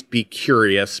can at least be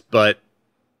curious, but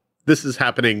this is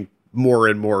happening more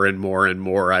and more and more and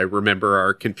more. I remember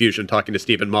our confusion talking to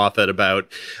Stephen Moffat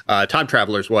about Time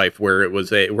Traveler's Wife, where it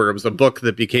was a book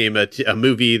that became a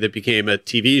movie that became a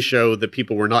TV show that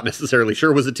people were not necessarily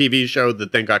sure was a TV show,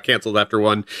 that then got canceled after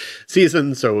 1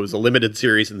 season. So it was a limited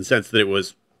series in the sense that it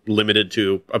was limited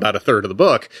to about 1/3 of the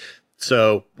book.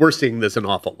 So we're seeing this an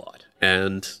awful lot.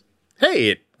 And hey,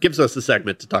 it gives us a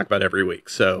segment to talk about every week.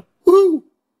 So woohoo!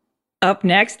 Up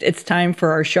next, it's time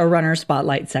for our showrunner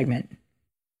spotlight segment.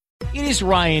 It is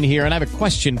Ryan here, and I have a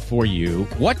question for you.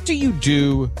 What do you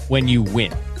do when you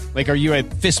win? Like, are you a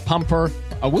fist pumper,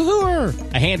 a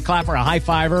woohooer, a hand clapper, a high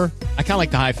fiver? I kind of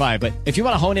like the high five, but if you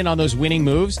want to hone in on those winning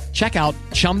moves, check out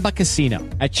Chumba Casino.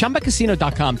 At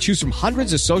ChumbaCasino.com, choose from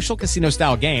hundreds of social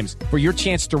casino-style games for your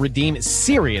chance to redeem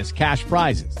serious cash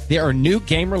prizes. There are new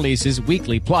game releases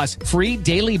weekly, plus free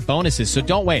daily bonuses. So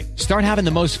don't wait. Start having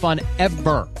the most fun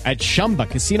ever at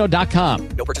ChumbaCasino.com.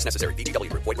 No purchase necessary.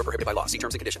 VGW. Void where prohibited by law. See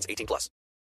terms and conditions. 18+.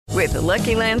 With the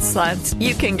Lucky Land Slots,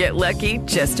 you can get lucky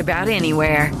just about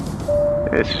anywhere.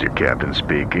 This is your captain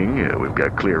speaking. We've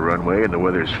got clear runway and the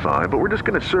weather's fine, but we're just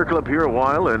going to circle up here a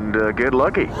while and get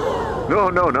lucky. No,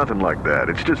 nothing like that.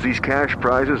 It's just these cash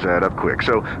prizes add up quick.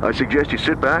 So I suggest you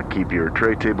sit back, keep your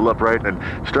tray table upright, and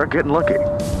start getting lucky.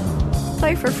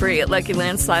 Play for free at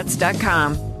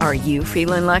LuckyLandSlots.com. Are you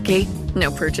feeling lucky? No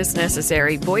purchase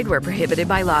necessary. Void where prohibited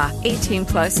by law.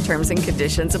 18+ terms and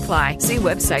conditions apply. See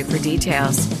website for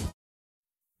details.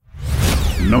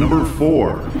 Number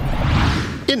 4.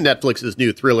 In Netflix's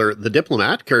new thriller, The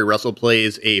Diplomat, Keri Russell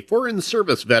plays a Foreign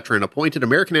Service veteran appointed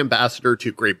American ambassador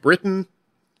to Great Britain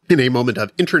in a moment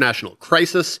of international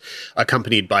crisis.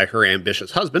 Accompanied by her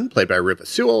ambitious husband, played by Rufus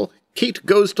Sewell, Kate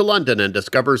goes to London and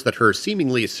discovers that her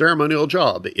seemingly ceremonial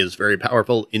job is very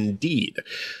powerful indeed.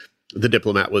 The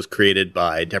Diplomat was created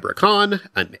by Deborah Kahn,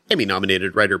 an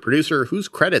Emmy-nominated writer-producer whose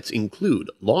credits include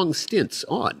long stints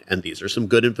on, and these are some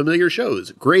good and familiar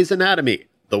shows, Grey's Anatomy,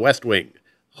 The West Wing,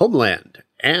 Homeland,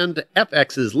 and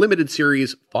FX's limited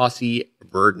series, Fosse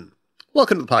Verdon.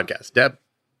 Welcome to the podcast, Deb.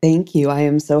 Thank you. I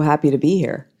am so happy to be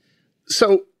here.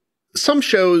 So, some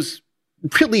shows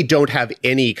really don't have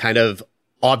any kind of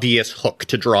obvious hook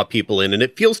to draw people in. And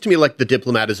it feels to me like The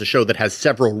Diplomat is a show that has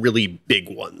several really big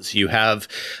ones. You have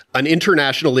an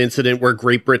international incident where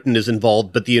Great Britain is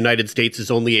involved, but the United States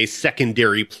is only a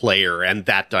secondary player, and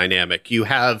that dynamic. You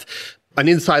have an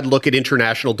inside look at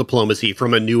international diplomacy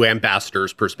from a new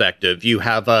ambassador's perspective. You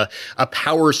have a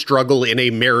power struggle in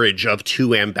a marriage of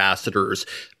two ambassadors.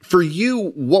 For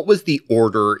you, what was the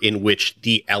order in which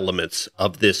the elements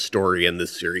of this story and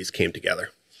this series came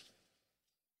together?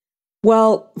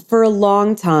 Well, for a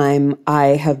long time, I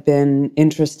have been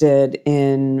interested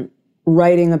in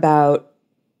writing about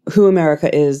who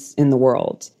America is in the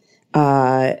world,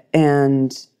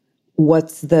 and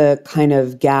what's the kind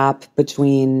of gap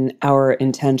between our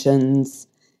intentions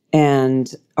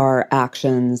and our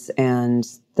actions and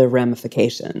the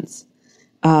ramifications.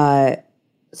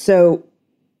 So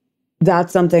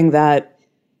that's something that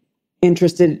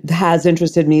has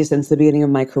interested me since the beginning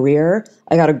of my career.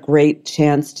 I got a great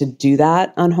chance to do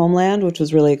that on Homeland, which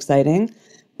was really exciting.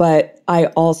 But I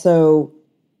also,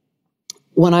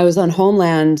 when I was on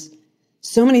Homeland,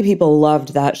 so many people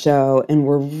loved that show and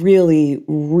were really,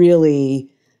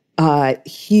 really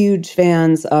huge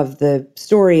fans of the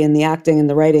story and the acting and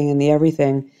the writing and the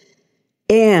everything.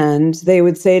 And they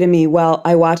would say to me, well,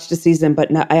 I watched a season, but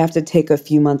I have to take a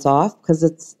few months off because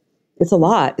it's a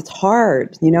lot. It's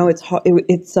hard. You know,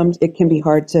 it can be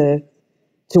hard to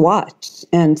watch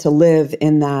and to live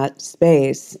in that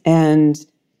space. And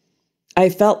I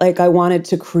felt like I wanted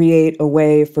to create a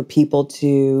way for people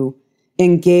to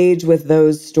engage with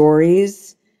those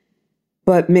stories,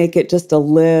 but make it just a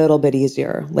little bit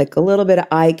easier, like a little bit of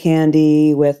eye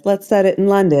candy with let's set it in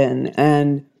London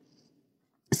and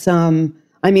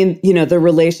the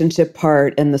relationship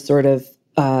part and the sort of,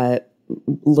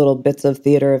 little bits of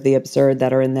theater of the absurd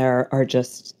that are in there are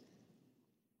just,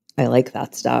 I like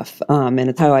that stuff. And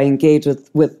it's how I engage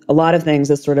with a lot of things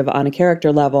is sort of on a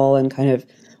character level and kind of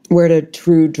where to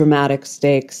true dramatic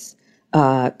stakes,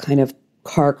 kind of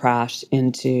car crash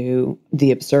into the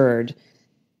absurd.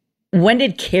 When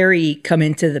did Keri come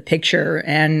into the picture?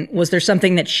 And was there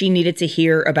something that she needed to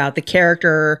hear about the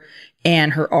character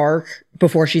and her arc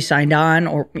before she signed on?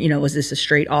 Or, was this a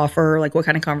straight offer? Like, what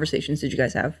kind of conversations did you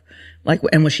guys have? Like,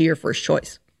 and was she your first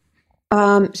choice?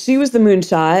 She was the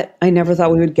moonshot. I never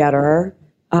thought we would get her.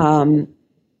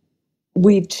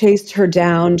 We chased her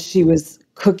down. She was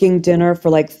cooking dinner for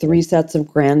like 3 sets of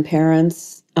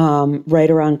grandparents right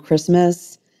around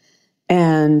Christmas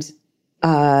and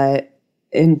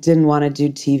didn't want to do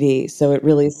TV. So it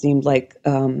really seemed like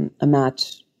a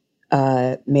match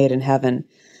made in heaven.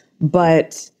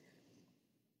 But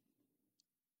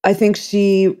I think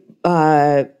she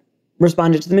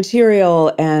responded to the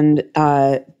material and,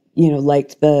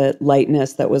 liked the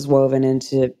lightness that was woven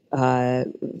into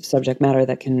subject matter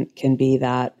that can be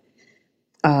that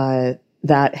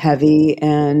heavy.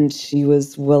 And she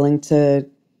was willing to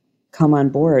come on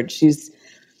board.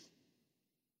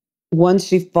 Once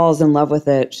she falls in love with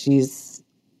it, she's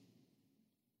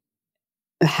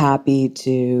happy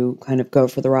to kind of go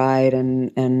for the ride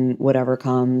and whatever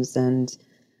comes. And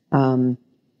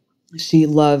she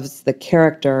loves the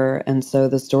character. And so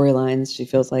the storylines, she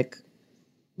feels like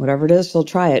whatever it is, she'll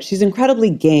try it. She's incredibly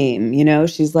game,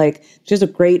 she has a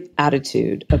great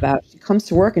attitude she comes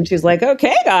to work and she's like,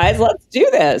 okay, guys, let's do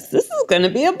this. This is going to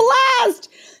be a blast.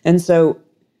 And so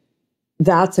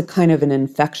that's a kind of an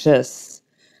infectious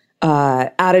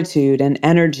attitude and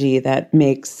energy that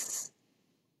makes,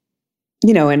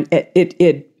 and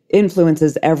it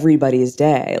influences everybody's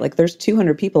day. Like there's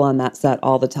 200 people on that set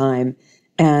all the time.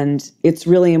 And it's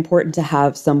really important to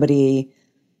have somebody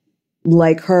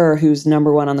like her, who's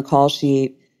number one on the call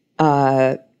sheet,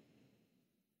 come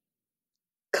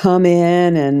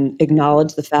in and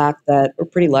acknowledge the fact that we're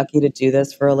pretty lucky to do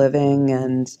this for a living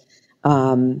and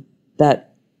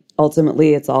that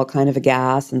ultimately it's all kind of a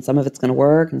gas and some of it's going to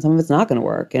work and some of it's not going to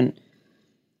work. And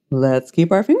let's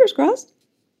keep our fingers crossed.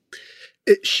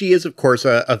 She is, of course,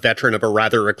 a veteran of a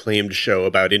rather acclaimed show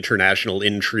about international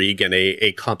intrigue and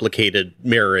a complicated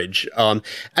marriage.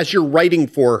 As you're writing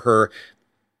for her,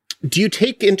 do you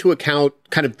take into account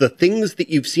kind of the things that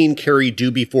you've seen Keri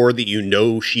do before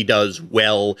that she does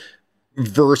well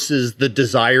versus the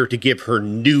desire to give her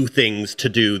new things to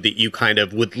do that you kind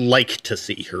of would like to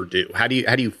see her do? How do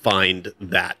you find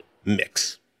that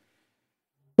mix?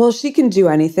 Well, she can do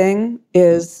anything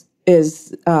is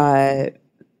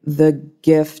the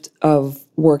gift of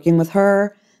working with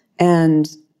her. And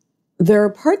there are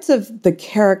parts of the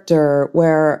character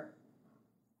where,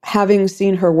 having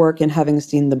seen her work and having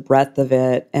seen the breadth of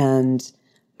it and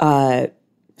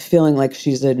feeling like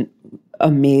she's an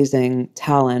amazing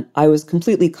talent, I was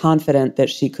completely confident that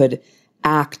she could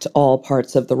act all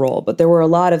parts of the role. But there were a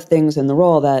lot of things in the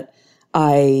role that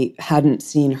I hadn't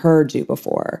seen her do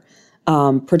before.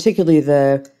 Particularly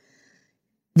the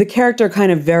character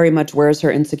kind of very much wears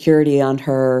her insecurity on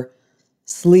her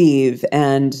sleeve,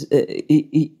 and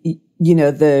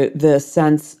the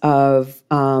sense of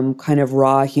kind of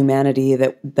raw humanity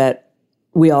that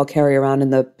we all carry around in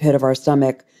the pit of our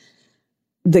stomach.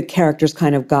 The character's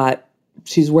kind of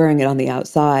she's wearing it on the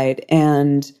outside,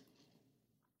 and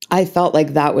I felt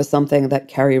like that was something that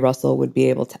Keri Russell would be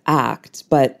able to act,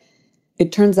 but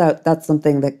it turns out that's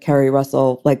something that Keri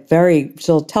Russell,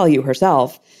 she'll tell you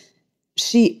herself,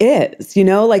 she is,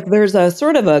 like there's a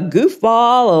sort of a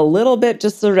goofball, a little bit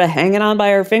just sort of hanging on by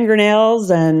her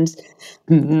fingernails and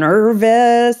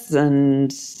nervous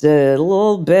and a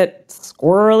little bit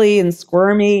squirrely and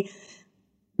squirmy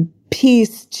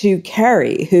piece to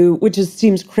Keri, which just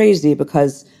seems crazy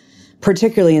because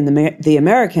particularly in the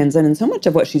Americans and in so much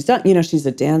of what she's done, she's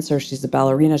a dancer, she's a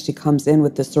ballerina, she comes in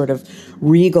with this sort of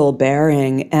regal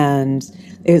bearing and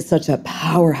is such a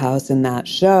powerhouse in that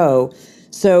show.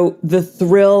 So the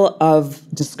thrill of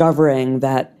discovering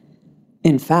that,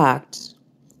 in fact,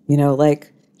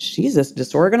 she's as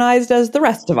disorganized as the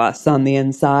rest of us on the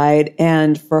inside.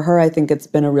 And for her, I think it's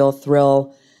been a real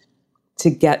thrill to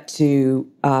get to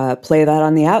play that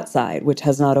on the outside, which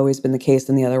has not always been the case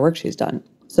in the other work she's done.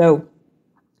 So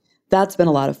that's been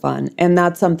a lot of fun. And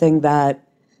that's something that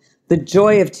the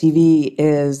joy of TV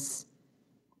is,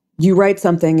 you write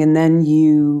something and then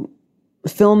you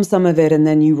film some of it and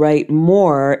then you write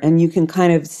more, and you can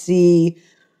kind of see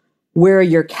where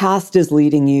your cast is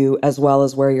leading you as well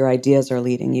as where your ideas are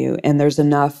leading you. And there's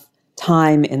enough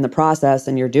time in the process,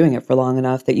 and you're doing it for long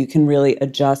enough, that you can really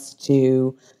adjust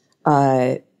to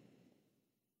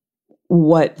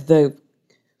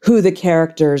who the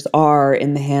characters are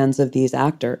in the hands of these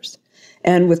actors.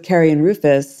 And with Keri and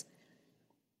Rufus,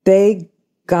 they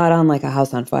got on like a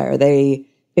house on fire. They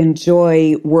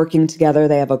enjoy working together.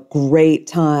 They have a great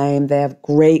time. They have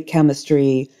great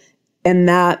chemistry. And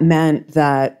that meant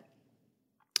that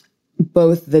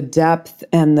both the depth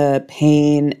and the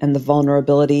pain and the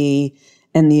vulnerability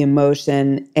and the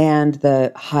emotion and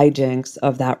the hijinks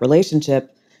of that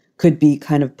relationship could be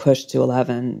kind of pushed to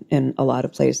 11 in a lot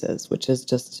of places, which is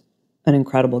just an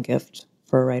incredible gift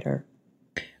for a writer.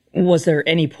 Was there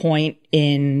any point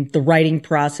in the writing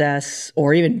process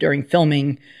or even during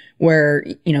filming where,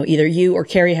 either you or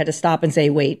Keri had to stop and say,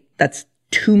 wait, that's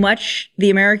too much The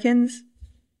Americans?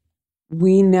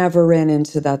 We never ran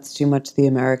into that's too much The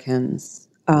Americans.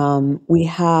 There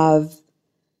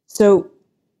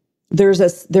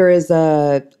is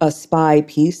a spy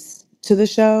piece to the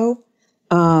show.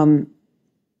 And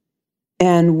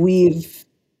we've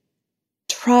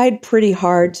tried pretty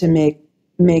hard to make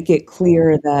it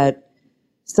clear that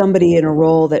somebody in a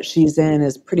role that she's in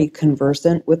is pretty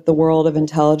conversant with the world of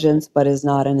intelligence, but is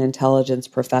not an intelligence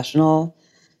professional.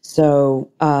 So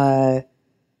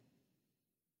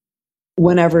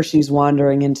whenever she's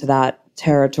wandering into that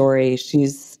territory,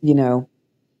 she's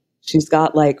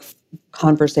got like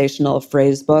conversational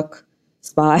phrase book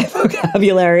spy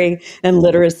vocabulary and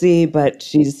literacy, but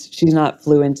she's not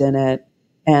fluent in it.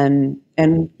 And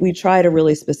we try to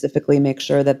really specifically make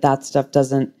sure that stuff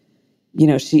doesn't,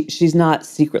 she's not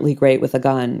secretly great with a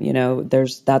gun,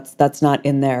 that's not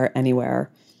in there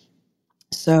anywhere.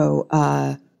 So,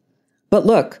 but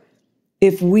look,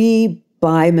 if we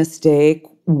by mistake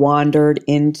wandered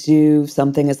into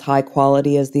something as high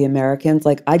quality as The Americans,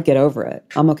 I'd get over it.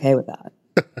 I'm okay with that.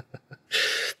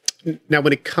 Now,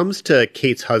 when it comes to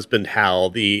Kate's husband, Hal,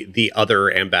 the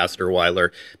other Ambassador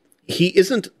Weiler, he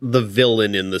isn't the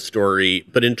villain in the story,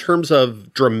 but in terms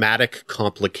of dramatic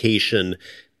complication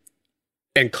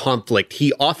and conflict,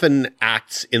 he often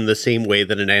acts in the same way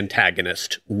that an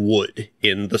antagonist would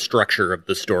in the structure of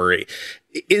the story.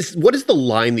 What is the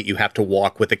line that you have to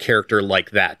walk with a character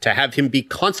like that, to have him be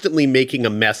constantly making a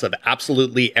mess of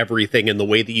absolutely everything in the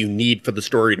way that you need for the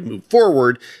story to move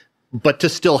forward, but to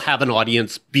still have an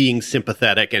audience being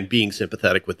sympathetic and being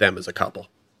sympathetic with them as a couple?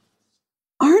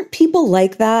 Aren't people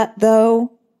like that,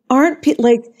 though?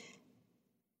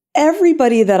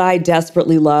 Everybody that I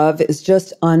desperately love is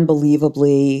just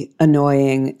unbelievably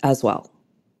annoying as well.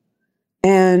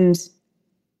 And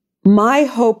my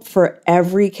hope for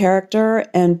every character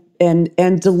and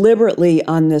deliberately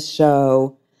on this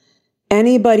show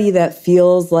anybody that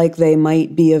feels like they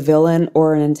might be a villain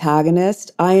or an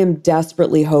antagonist, I am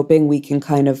desperately hoping we can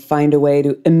kind of find a way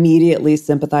to immediately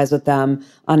sympathize with them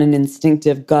on an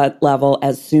instinctive gut level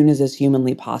as soon as is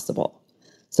humanly possible.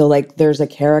 So like there's a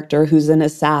character who's an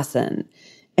assassin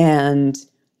and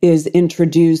is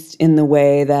introduced in the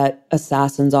way that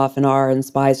assassins often are in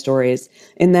spy stories.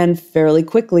 And then fairly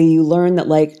quickly you learn that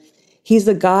like he's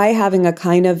a guy having a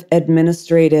kind of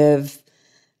administrative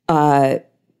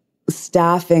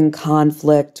staffing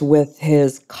conflict with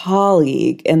his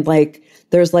colleague. And like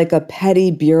there's like a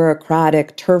petty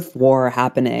bureaucratic turf war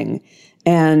happening.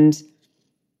 And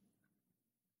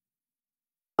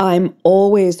I'm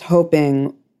always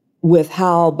hoping with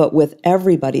Hal, but with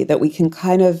everybody, that we can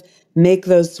kind of make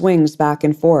those swings back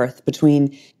and forth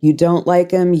between you don't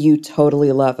like him, you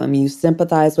totally love him, you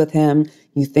sympathize with him,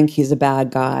 you think he's a bad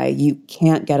guy, you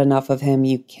can't get enough of him,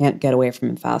 you can't get away from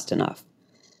him fast enough.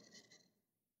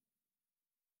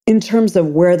 In terms of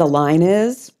where the line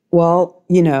is, well,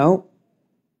 you know,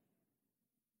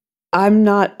 I'm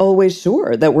not always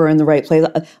sure that we're in the right place.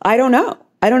 I don't know.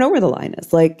 I don't know where the line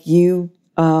is. Like you'll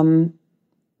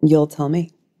tell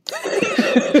me.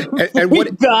 And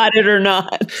what got it or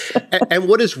not. And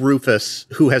what is Rufus,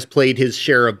 who has played his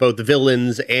share of both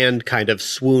villains and kind of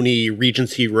swoony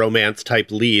Regency romance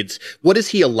type leads, what does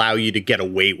he allow you to get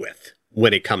away with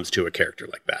when it comes to a character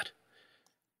like that?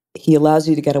 He allows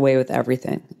you to get away with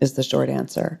everything, is the short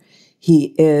answer.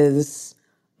 He is,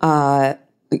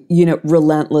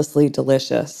 relentlessly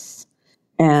delicious.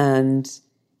 And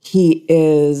he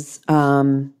is,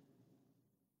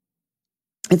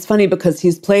 it's funny because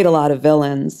he's played a lot of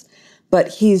villains,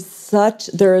 but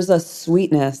there is a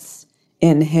sweetness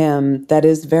in him that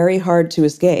is very hard to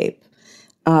escape.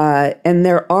 And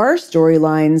there are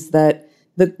storylines that,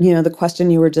 the question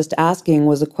you were just asking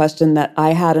was a question that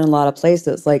I had in a lot of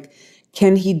places. Like,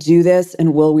 can he do this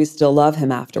and will we still love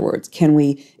him afterwards?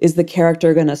 Is the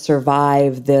character going to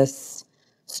survive this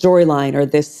storyline or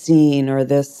this scene or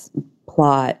this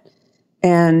plot?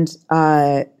 And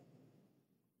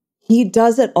he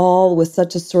does it all with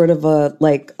such a sort of a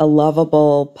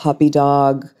lovable puppy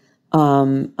dog.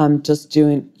 I'm just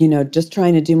just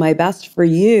trying to do my best for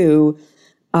you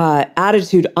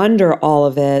attitude under all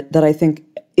of it, that I think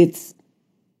it's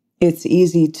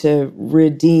easy to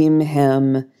redeem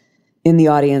him in the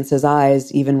audience's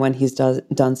eyes, even when he's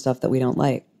done stuff that we don't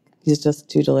like. He's just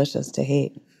too delicious to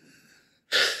hate.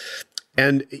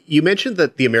 And you mentioned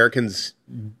that The Americans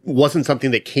wasn't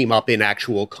something that came up in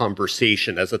actual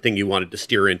conversation as a thing you wanted to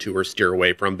steer into or steer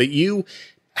away from. But you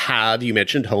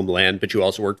mentioned Homeland, but you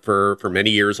also worked for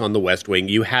many years on The West Wing.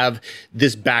 You have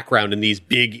this background in these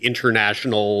big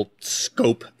international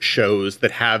scope shows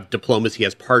that have diplomacy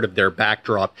as part of their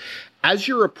backdrop. As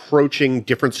you're approaching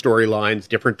different storylines,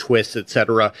 different twists,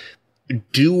 etc.,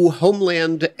 do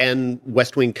Homeland and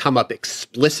West Wing come up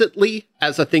explicitly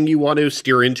as a thing you want to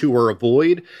steer into or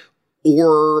avoid?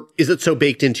 Or is it so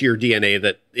baked into your DNA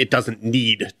that it doesn't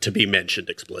need to be mentioned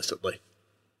explicitly?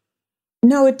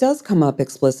 No, it does come up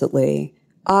explicitly.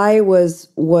 I was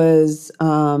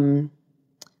a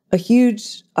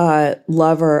huge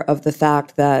lover of the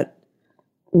fact that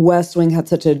West Wing had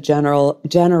such a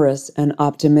generous and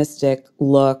optimistic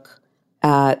look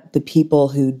at the people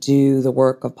who do the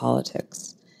work of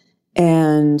politics.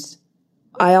 And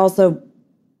I also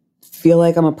feel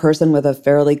like I'm a person with a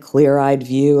fairly clear-eyed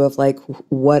view of like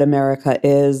what America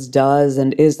does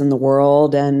and is in the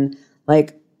world. And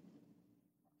like,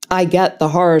 I get the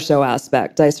horror show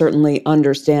aspect. I certainly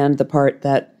understand the part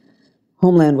that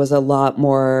Homeland was a lot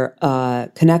more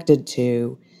connected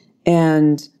to.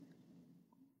 And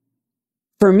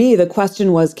for me, the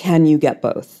question was, can you get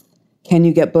both? Can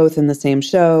you get both in the same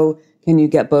show? Can you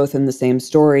get both in the same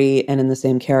story and in the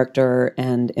same character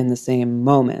and in the same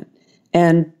moment?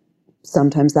 And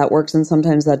sometimes that works and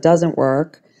sometimes that doesn't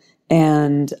work.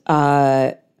 And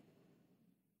but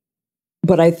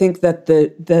I think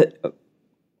that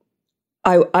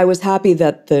I was happy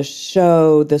that the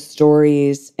show, the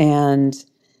stories, and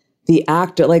the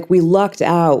actor, like we lucked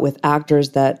out with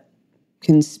actors that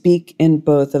can speak in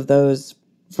both of those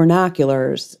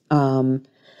vernaculars,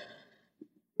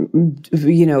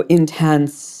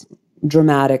 intense,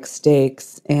 dramatic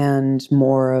stakes and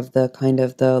more of the kind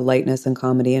of the lightness and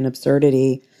comedy and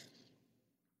absurdity.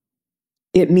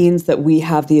 It means that we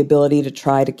have the ability to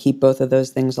try to keep both of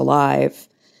those things alive.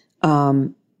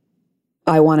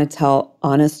 I want to tell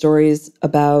honest stories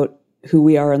about who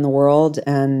we are in the world.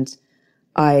 And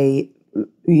I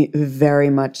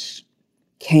very much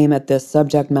came at this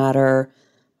subject matter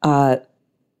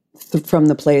from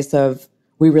the place of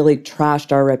we really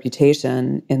trashed our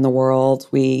reputation in the world.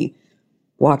 We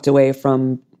walked away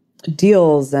from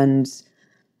deals and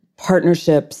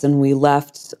partnerships, and we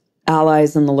left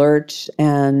allies in the lurch,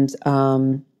 and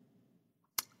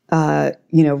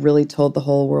really told the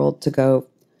whole world to go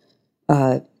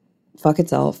fuck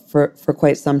itself for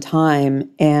quite some time.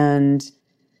 And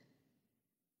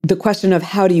the question of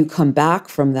how do you come back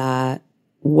from that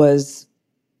was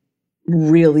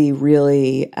really,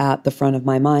 really at the front of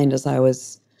my mind as I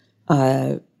was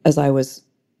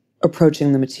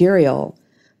approaching the material.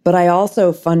 But I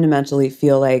also fundamentally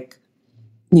feel like,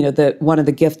 that one of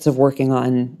the gifts of working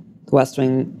on The West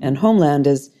Wing and Homeland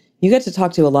is you get to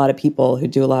talk to a lot of people who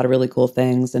do a lot of really cool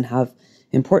things and have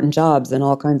important jobs in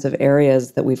all kinds of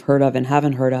areas that we've heard of and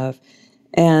haven't heard of.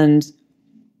 And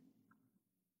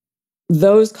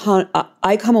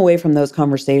I come away from those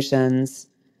conversations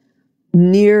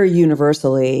near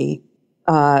universally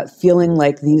feeling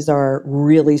like these are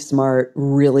really smart,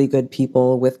 really good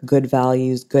people with good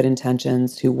values, good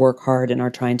intentions, who work hard and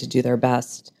are trying to do their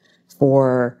best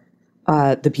for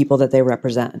the people that they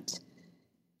represent.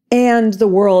 And the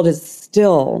world is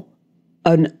still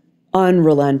an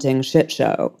unrelenting shit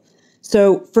show.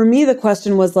 So for me, the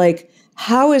question was like,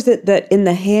 how is it that in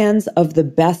the hands of the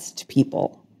best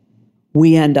people,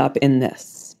 we end up in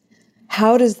this?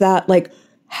 How does that,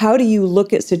 how do you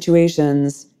look at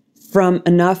situations from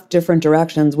enough different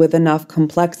directions with enough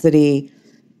complexity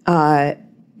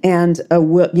and a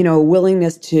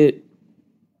willingness to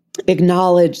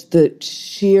acknowledge the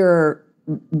sheer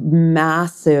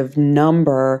massive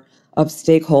number of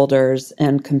stakeholders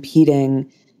and competing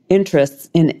interests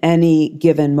in any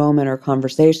given moment or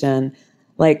conversation?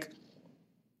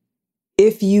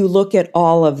 If you look at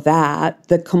all of that,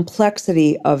 the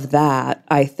complexity of that,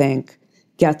 I think,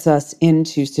 gets us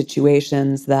into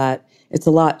situations that it's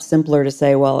a lot simpler to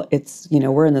say, well, it's,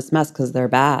 we're in this mess because they're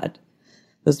bad.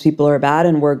 Those people are bad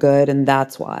and we're good, and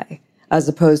that's why. As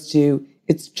opposed to,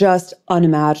 it's just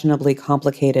unimaginably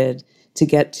complicated to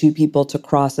get two people to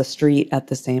cross a street at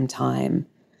the same time.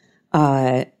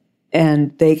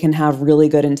 And they can have really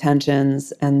good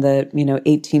intentions, and the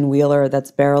 18-wheeler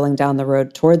that's barreling down the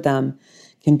road toward them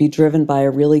can be driven by a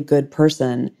really good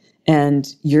person,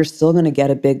 and you're still going to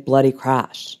get a big bloody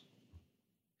crash.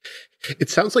 It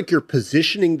sounds like you're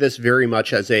positioning this very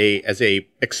much as a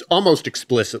almost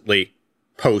explicitly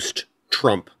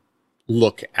post-Trump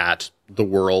look at the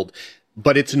world,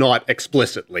 but it's not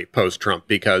explicitly post-Trump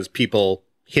because people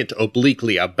hint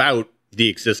obliquely about the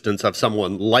existence of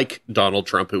someone like Donald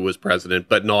Trump who was president,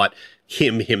 but not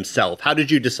him himself. How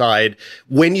did you decide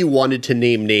when you wanted to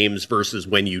name names versus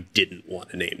when you didn't want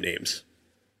to name names?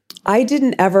 I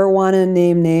didn't ever want to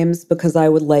name names because I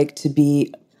want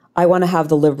to have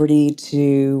the liberty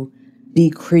to be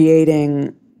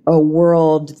creating a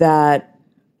world that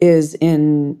is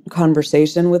in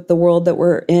conversation with the world that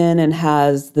we're in and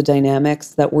has the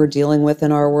dynamics that we're dealing with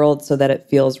in our world so that it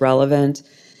feels relevant,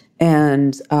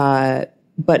 and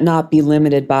but not be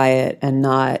limited by it and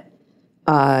not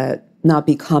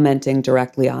be commenting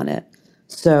directly on it.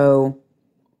 So,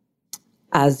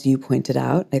 as you pointed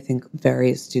out, I think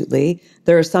very astutely,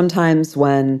 there are some times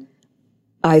when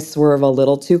I swerve a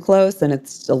little too close, and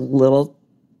it's a little,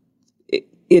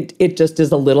 it just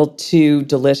is a little too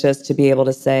delicious to be able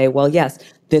to say, well, yes,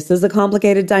 this is a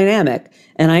complicated dynamic.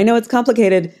 And I know it's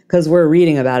complicated because we're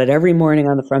reading about it every morning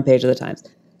on the front page of the Times.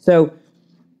 So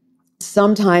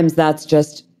sometimes that's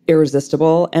just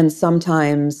irresistible. And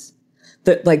sometimes,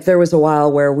 there was a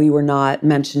while where we were not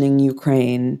mentioning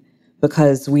Ukraine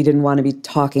because we didn't want to be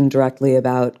talking directly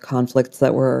about conflicts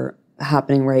that were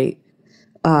happening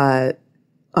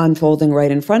unfolding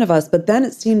right in front of us. But then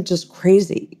it seemed just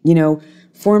crazy.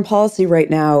 Foreign policy right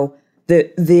now,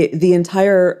 the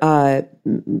entire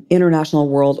international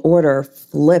world order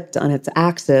flipped on its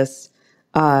axis,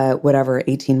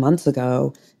 18 months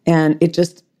ago. And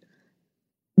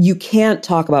you can't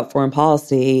talk about foreign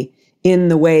policy in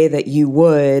the way that you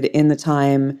would in the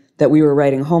time that we were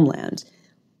writing Homeland.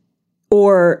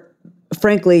 Or,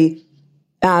 frankly,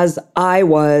 as I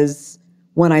was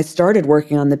when I started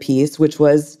working on the piece, which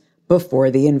was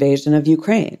before the invasion of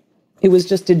Ukraine. It was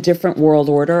just a different world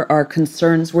order. Our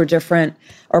concerns were different.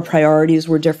 Our priorities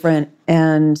were different.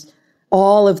 And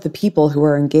all of the people who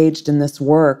are engaged in this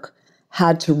work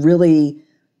had to really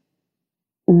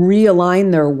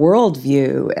realign their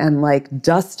worldview and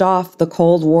dust off the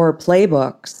Cold War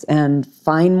playbooks and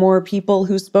find more people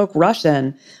who spoke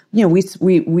Russian.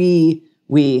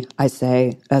 I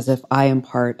say as if I am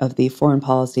part of the foreign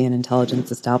policy and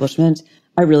intelligence establishment.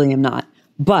 I really am not.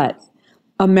 But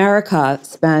America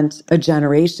spent a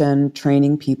generation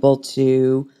training people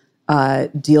to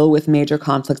deal with major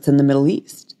conflicts in the Middle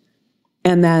East.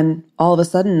 And then all of a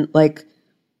sudden,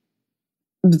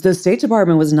 the State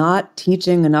Department was not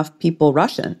teaching enough people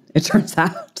Russian, it turns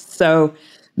out. So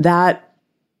that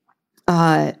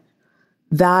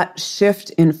that shift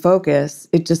in focus,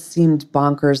 it just seemed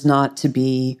bonkers not to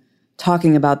be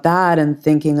talking about that and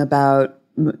thinking about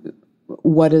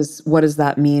what does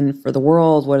that mean for the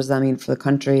world? What does that mean for the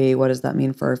country? What does that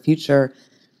mean for our future?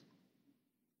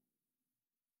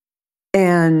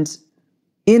 And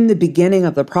in the beginning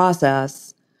of the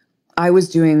process, I was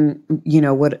doing,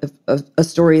 what a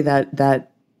story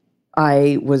that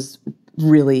I was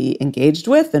really engaged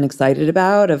with and excited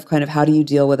about, of kind of how do you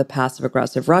deal with a passive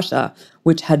aggressive Russia,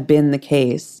 which had been the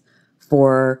case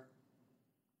for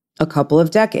a couple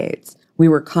of decades. We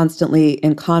were constantly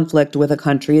in conflict with a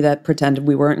country that pretended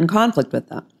we weren't in conflict with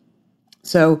them.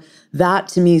 So that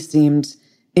to me seemed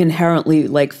inherently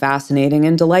like fascinating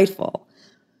and delightful.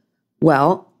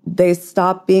 Well, they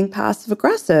stopped being passive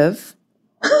aggressive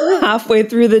halfway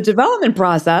through the development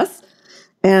process.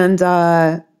 And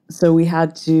so we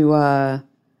had to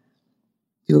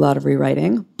do a lot of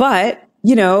rewriting. But,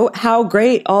 how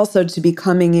great also to be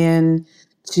coming in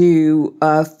to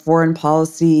a foreign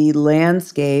policy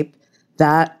landscape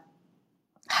that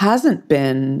hasn't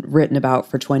been written about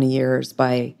for 20 years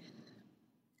by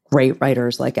great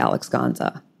writers like Alex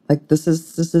Gonza. Like this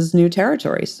is new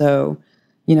territory. So,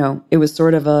 it was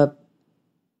sort of a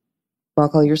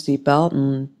buckle your seatbelt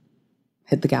and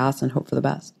hit the gas and hope for the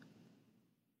best.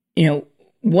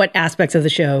 What aspects of the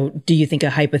show do you think a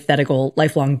hypothetical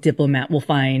lifelong diplomat will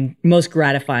find most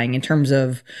gratifying in terms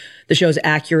of the show's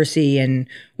accuracy, and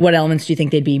what elements do you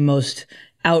think they'd be most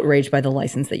outraged by the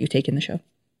license that you take in the show?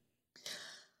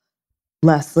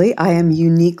 Leslie, I am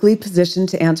uniquely positioned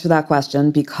to answer that question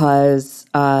because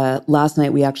last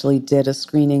night we actually did a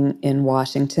screening in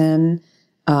Washington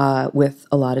with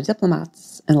a lot of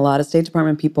diplomats and a lot of State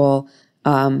Department people.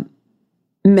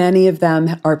 Many of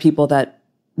them are people that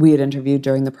we had interviewed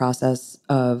during the process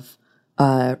of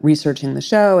researching the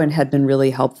show and had been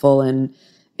really helpful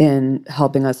in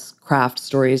helping us craft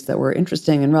stories that were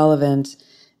interesting and relevant.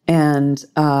 And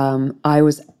I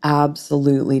was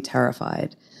absolutely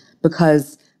terrified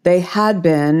because they had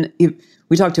been,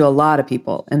 we talked to a lot of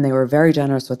people and they were very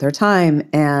generous with their time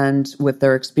and with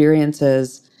their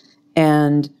experiences.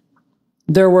 And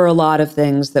there were a lot of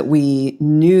things that we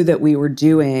knew that we were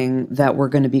doing that were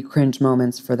going to be cringe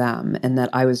moments for them, and that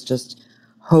I was just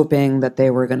hoping that they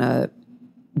were going to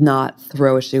not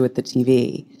throw a shoe at the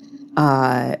TV.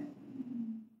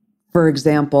 For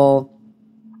example,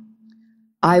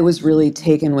 I was really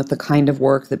taken with the kind of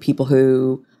work that people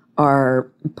who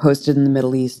are posted in the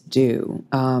Middle East do.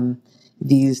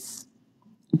 These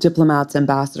diplomats,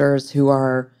 ambassadors who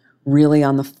are really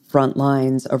on the front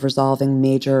lines of resolving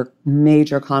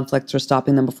major conflicts or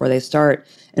stopping them before they start.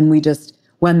 And we just,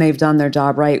 when they've done their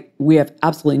job right, we have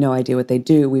absolutely no idea what they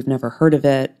do. We've never heard of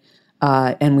it,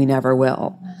 and we never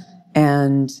will.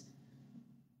 And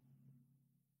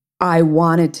I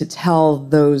wanted to tell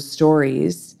those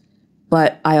stories,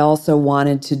 but I also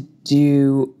wanted to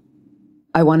do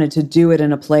it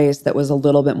in a place that was a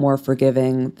little bit more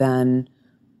forgiving than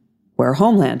where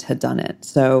Homeland had done it.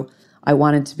 So I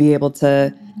wanted to be able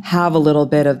to have a little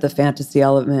bit of the fantasy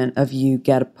element of you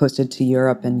get posted to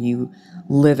Europe and you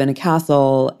live in a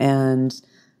castle and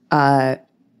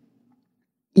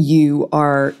you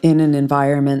are in an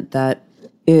environment that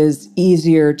is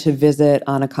easier to visit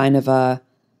on a kind of a,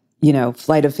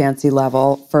 flight of fancy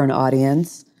level for an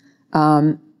audience.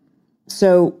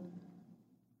 So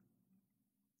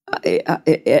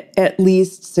at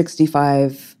least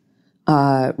 65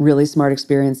 really smart,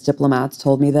 experienced diplomats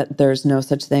told me that there's no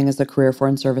such thing as a career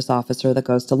foreign service officer that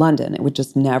goes to London. It would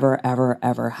just never, ever,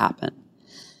 ever happen.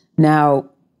 Now,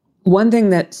 one thing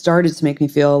that started to make me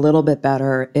feel a little bit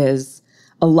better is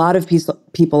a lot of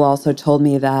people also told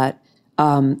me that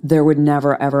there would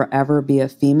never, ever, ever be a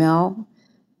female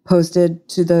posted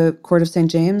to the Court of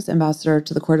St. James, ambassador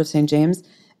to the Court of St. James.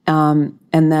 And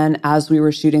then as we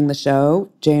were shooting the show,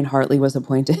 Jane Hartley was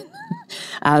appointed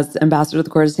as ambassador to the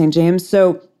Court of St. James.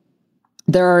 So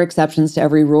there are exceptions to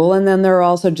every rule. And then there are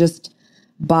also just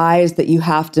buys that you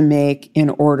have to make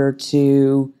in order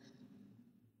to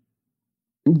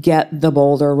get the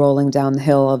boulder rolling down the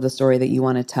hill of the story that you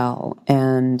want to tell.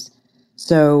 And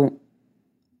so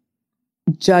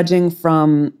judging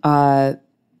from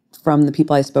the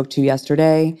people I spoke to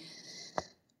yesterday,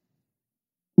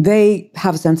 they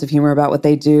have a sense of humor about what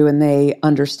they do, and they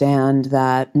understand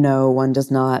that no, one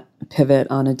does not pivot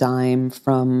on a dime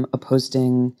from a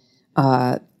posting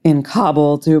in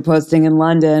Kabul to a posting in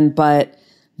London, but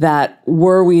that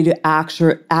were we to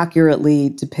accurately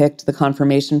depict the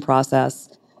confirmation process,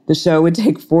 the show would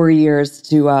take 4 years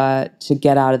to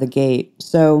get out of the gate.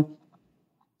 So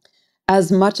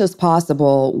as much as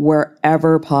possible,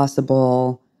 wherever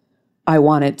possible, I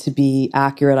want it to be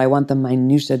accurate. I want the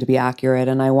minutia to be accurate,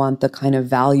 and I want the kind of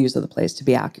values of the place to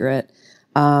be accurate.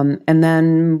 And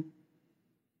then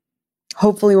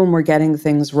hopefully when we're getting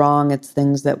things wrong, it's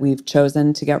things that we've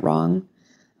chosen to get wrong,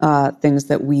 things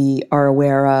that we are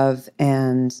aware of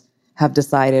and have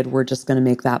decided we're just going to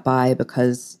make that by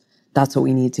because that's what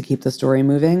we need to keep the story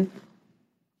moving.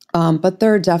 But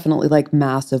there are definitely like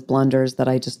massive blunders that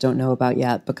I just don't know about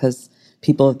yet because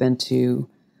people have been too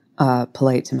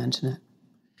polite to mention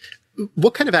it.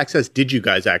 What kind of access did you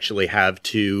guys actually have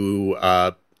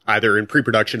to either in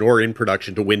pre-production or in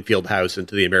production to Winfield House and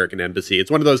to the American Embassy?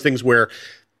 It's one of those things where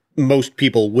most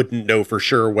people wouldn't know for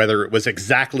sure whether it was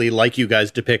exactly like you guys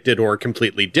depicted or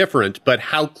completely different, but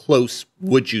how close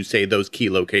would you say those key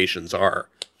locations are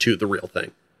to the real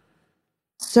thing?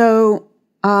 So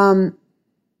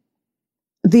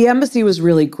the embassy was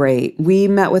really great. We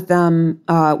met with them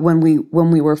when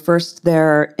we were first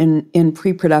there in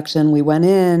pre-production. We went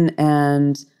in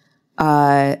and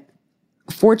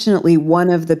fortunately,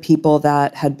 one of the people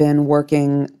that had been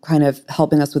working, kind of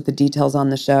helping us with the details on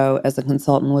the show as a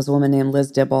consultant was a woman named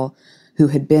Liz Dibble, who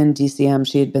had been DCM.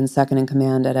 She had been second in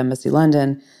command at Embassy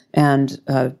London and,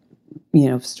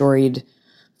 storied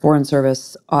Foreign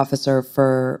Service officer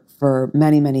for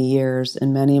many, many years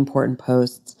in many important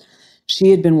posts. She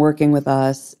had been working with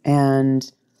us,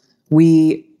 and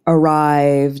we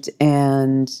arrived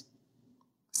and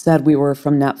said we were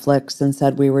from Netflix and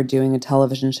said we were doing a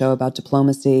television show about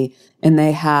diplomacy. And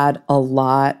they had a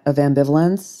lot of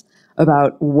ambivalence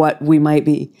about what we might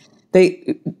be.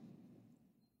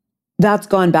 That's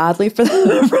gone badly for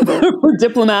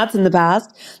diplomats in the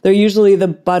past. They're usually the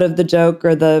butt of the joke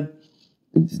or the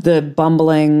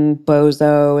bumbling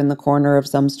bozo in the corner of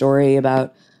some story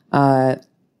about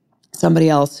somebody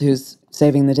else who's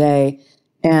saving the day.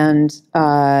 And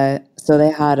so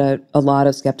they had a lot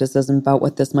of skepticism about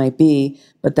what this might be.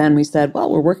 But then we said,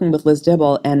 well, we're working with Liz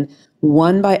Dibble. And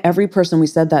one by every person we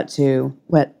said that to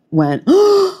went,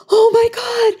 oh my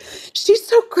God, she's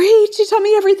so great. She taught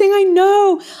me everything I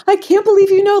know. I can't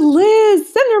believe you know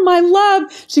Liz. Send her my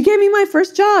love. She gave me my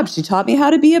first job. She taught me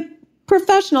how to be a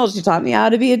professional. She taught me how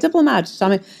to be a diplomat. She taught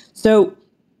me. So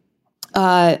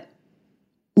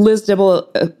Liz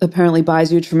Dibble apparently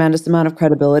buys you a tremendous amount of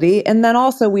credibility. And then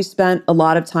also we spent a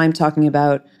lot of time talking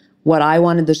about what I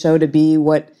wanted the show to be,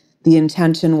 what the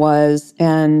intention was.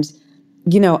 And,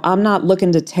 I'm not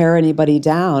looking to tear anybody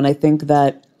down. I think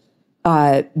that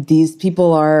these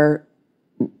people are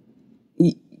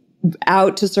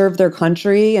out to serve their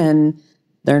country and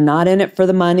they're not in it for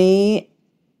the money.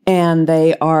 And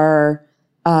they are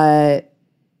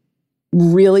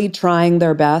really trying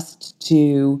their best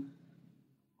to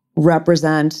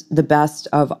represent the best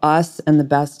of us and the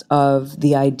best of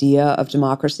the idea of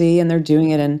democracy. And they're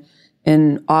doing it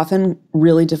in often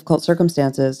really difficult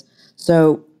circumstances.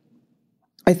 So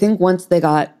I think once they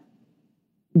got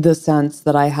the sense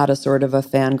that I had a sort of a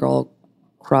fangirl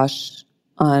crush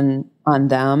on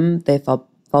them, they felt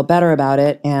better about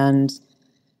it and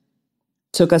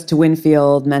took us to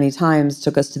Winfield many times,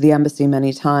 took us to the embassy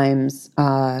many times.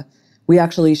 We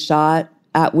actually shot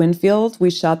at Winfield. We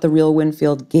shot the real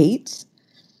Winfield Gate.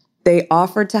 They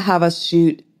offered to have us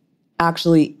shoot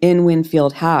actually in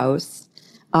Winfield House,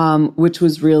 which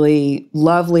was really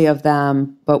lovely of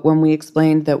them. But when we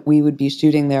explained that we would be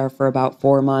shooting there for about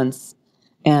 4 months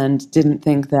and didn't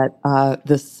think that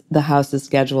the house's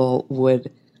schedule would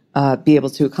be able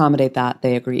to accommodate that,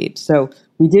 they agreed. So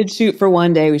we did shoot for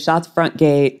one day. We shot the front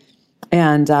gate.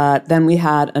 And then we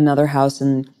had another house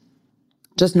in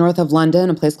just north of London,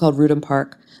 a place called Rudham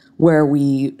Park, where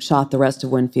we shot the rest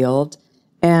of Winfield.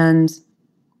 And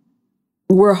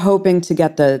we're hoping to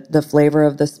get the flavor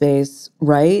of the space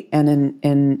right. And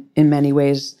in many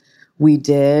ways, we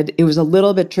did. It was a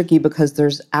little bit tricky because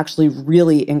there's actually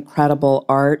really incredible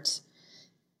art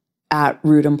at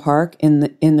Rudham Park in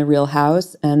the real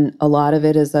house. And a lot of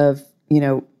it is of,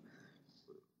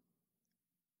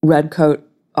 redcoat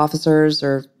officers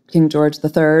or King George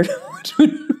III, which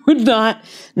would not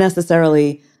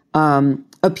necessarily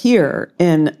appear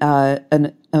in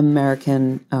an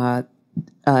American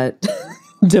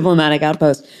diplomatic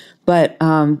outpost. But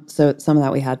so some of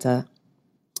that we had to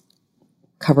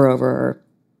cover over or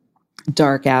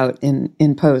dark out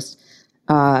in post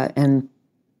and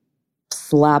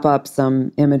slap up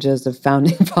some images of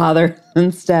founding father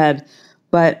instead.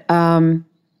 But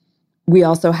we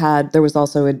also there was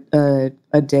also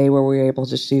a day where we were able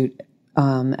to shoot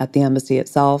at the embassy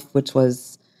itself, which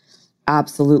was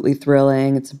absolutely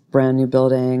thrilling. It's a brand new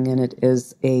building, and it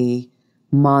is a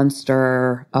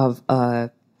monster of a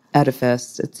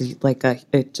edifice. It's like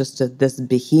this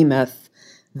behemoth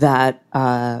that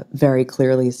very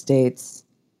clearly states,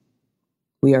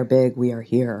 "We are big, we are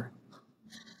here,"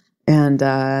 and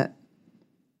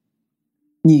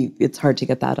it's hard to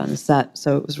get that on a set.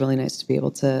 So it was really nice to be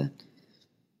able to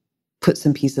put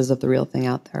some pieces of the real thing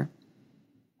out there.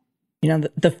 You know,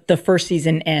 the first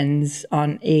season ends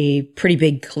on a pretty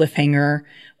big cliffhanger,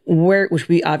 which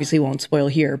we obviously won't spoil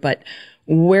here, but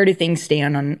where do things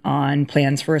stand on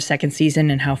plans for a second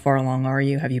season, and how far along are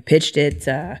you? Have you pitched it?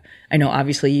 I know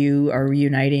obviously you are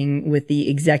reuniting with the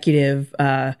executive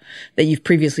that you've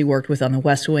previously worked with on The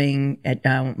West Wing at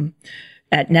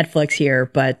Netflix here,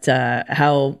 but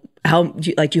how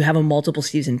do you have a multiple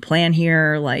season plan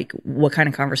here? Like, what kind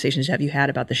of conversations have you had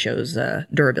about the show's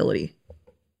durability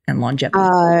and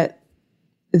longevity?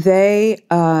 They,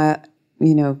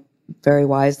 very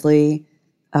wisely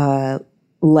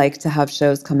like to have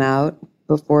shows come out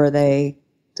before they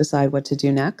decide what to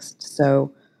do next.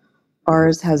 So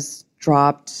ours has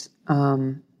dropped,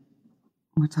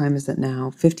 what time is it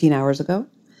now? 15 hours ago.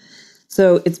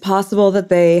 So it's possible that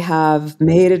they have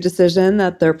made a decision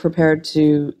that they're prepared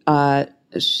to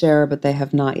share, but they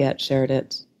have not yet shared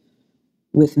it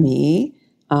with me.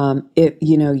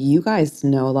 You guys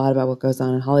know a lot about what goes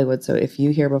on in Hollywood. So if you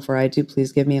hear before I do,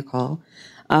 please give me a call.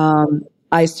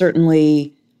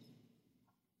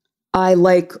 I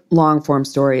like long form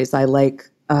stories. I like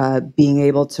being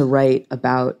able to write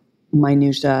about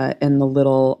minutia and the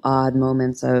little odd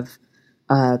moments of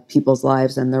people's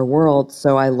lives and their world.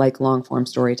 So I like long form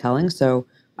storytelling. So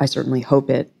I certainly hope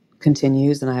it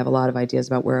continues, and I have a lot of ideas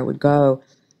about where it would go.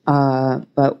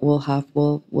 But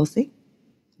we'll see.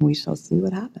 We shall see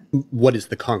what happens. What is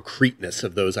the concreteness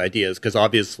of those ideas? Because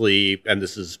obviously, and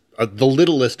this is the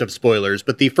littlest of spoilers,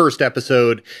 but the first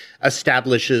episode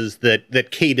establishes that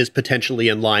Kate is potentially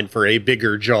in line for a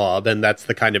bigger job, and that's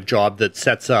the kind of job that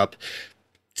sets up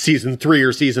season 3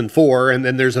 or season 4, and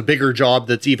then there's a bigger job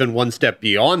that's even one step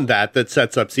beyond that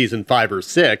sets up season 5 or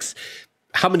 6.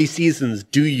 How many seasons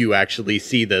do you actually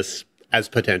see this as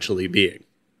potentially being?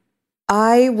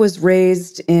 I was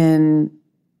raised in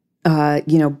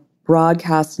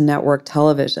broadcast network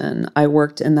television. I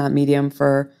worked in that medium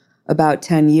for about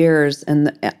 10 years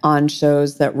and on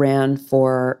shows that ran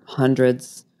for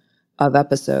hundreds of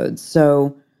episodes.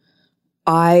 So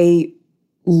I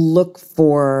look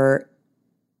for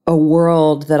a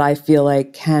world that I feel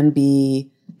like can be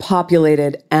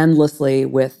populated endlessly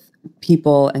with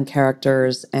people and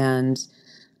characters and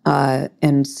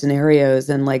scenarios.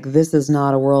 And like, this is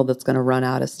not a world that's going to run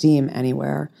out of steam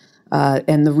anywhere.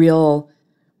 And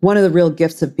one of the real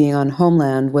gifts of being on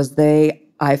Homeland was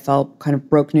I felt kind of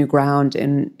broke new ground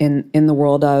in the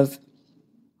world of,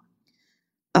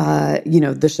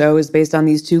 the show is based on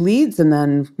these 2 leads, and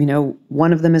then,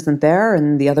 one of them isn't there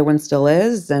and the other one still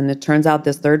is. And it turns out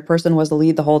this third person was the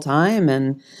lead the whole time.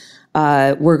 And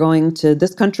we're going to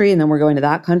this country and then we're going to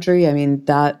that country. I mean,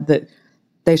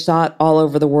 they shot all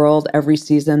over the world every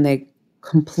season. They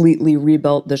completely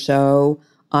rebuilt the show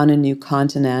on a new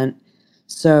continent.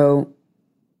 So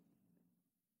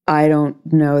I don't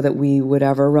know that we would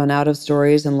ever run out of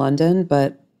stories in London,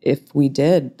 but if we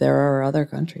did, there are other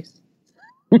countries.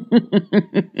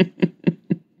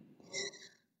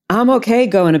 I'm okay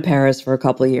going to Paris for a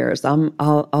couple of years. I'll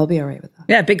be all right with that.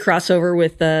 Yeah, big crossover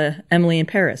with Emily in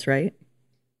Paris, right?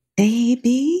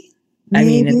 Maybe. I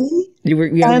mean,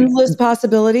 endless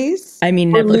possibilities. I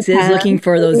mean, Netflix is looking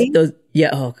for those. Yeah.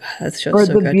 Oh, God, that show's or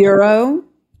so the good. Bureau,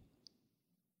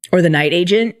 or The Night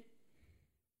Agent.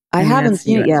 I haven't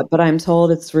seen it yet, but I'm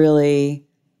told it's really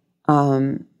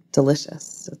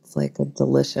delicious. It's like a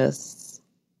delicious.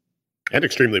 And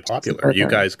extremely popular. You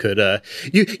guys could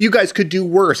you guys could do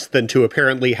worse than to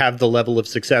apparently have the level of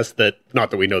success that,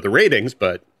 not that we know the ratings,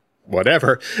 but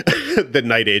whatever, that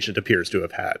Night Agent appears to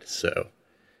have had. So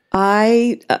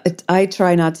I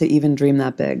try not to even dream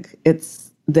that big.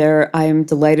 I'm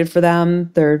delighted for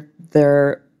them.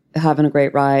 They're having a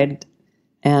great ride,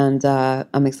 and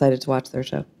I'm excited to watch their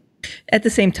show. At the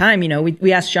same time,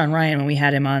 we asked John Ryan when we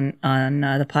had him on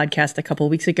the podcast a couple of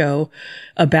weeks ago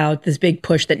about this big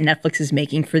push that Netflix is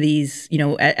making for these,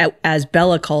 as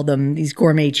Bella called them, these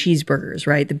gourmet cheeseburgers,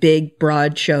 right? The big,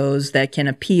 broad shows that can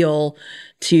appeal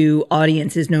to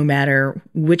audiences no matter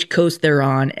which coast they're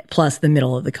on, plus the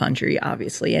middle of the country,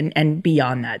 obviously, and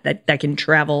beyond that can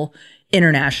travel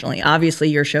internationally. Obviously,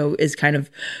 your show is kind of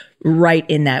right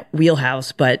in that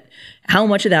wheelhouse, but how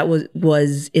much of that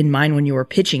was in mind when you were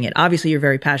pitching it? Obviously, you're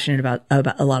very passionate about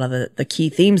a lot of the key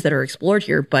themes that are explored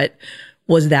here, but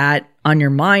Was that on your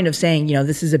mind of saying,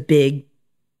 this is a big,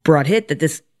 broad hit, that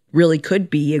this really could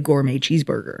be a gourmet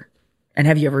cheeseburger? And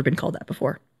have you ever been called that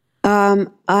before?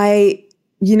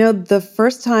 The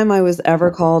first time I was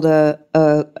ever called a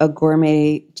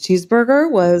gourmet cheeseburger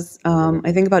was,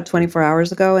 I think about 24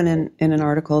 hours ago in an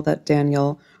article that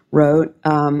Daniel wrote.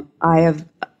 I'm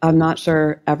not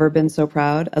sure ever been so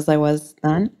proud as I was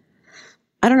then.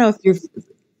 I don't know if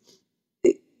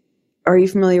are you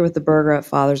familiar with the burger at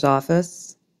Father's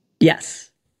Office? Yes,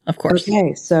 of course.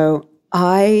 Okay. So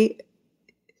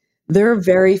there are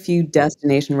very few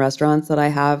destination restaurants that I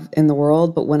have in the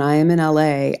world, but when I am in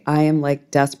LA, I am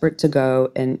like desperate to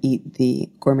go and eat the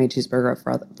gourmet cheeseburger at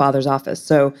Father's Office.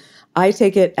 So I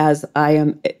take it as I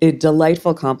am a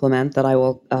delightful compliment that I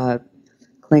will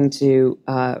cling to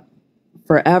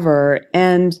forever.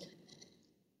 And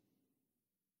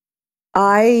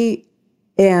I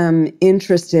am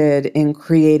interested in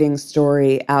creating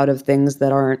story out of things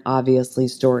that aren't obviously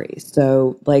stories.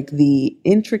 So like the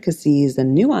intricacies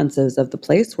and nuances of the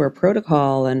place where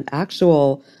protocol and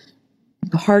actual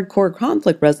hardcore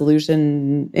conflict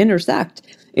resolution intersect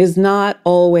is not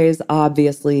always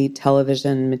obviously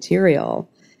television material.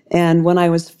 And when I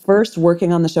was first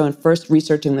working on the show and first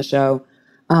researching the show,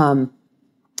 I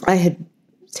had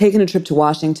taken a trip to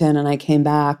Washington and I came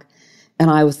back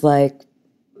and I was like,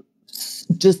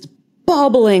 just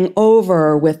bubbling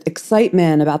over with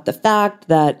excitement about the fact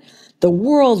that the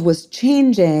world was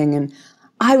changing. And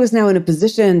I was now in a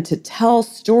position to tell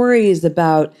stories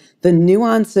about the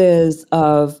nuances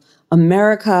of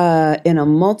America in a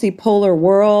multipolar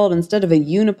world instead of a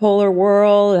unipolar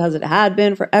world as it had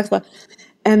been for X.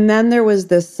 And then there was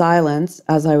this silence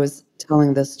as I was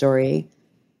telling this story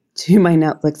to my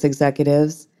Netflix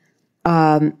executives.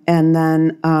 And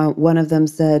then one of them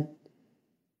said,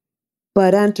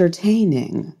 but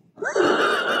entertaining. And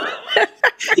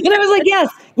I was like,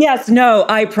 yes, no,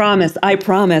 I promise,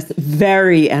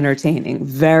 very entertaining,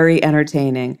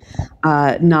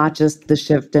 not just the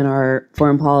shift in our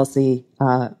foreign policy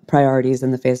priorities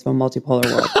in the face of a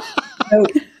multipolar world. So,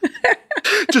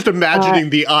 just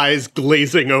imagining the eyes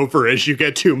glazing over as you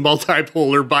get to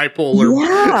multipolar, bipolar.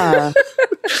 Yeah.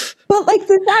 But like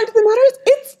the fact of the matter is,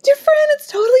 it's different. It's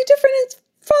totally different. It's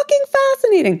fucking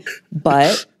fascinating.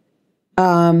 But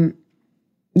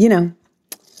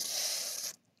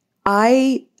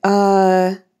I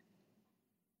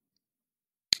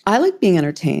like being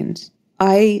entertained.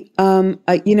 I'm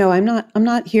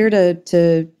not here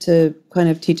to kind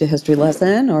of teach a history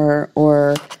lesson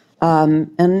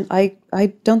and I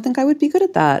don't think I would be good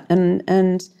at that.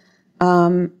 And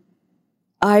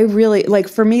I really like,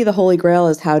 for me, the holy grail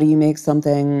is how do you make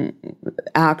something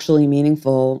actually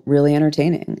meaningful, really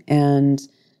entertaining? And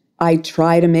I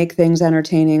try to make things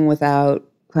entertaining without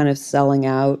kind of selling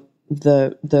out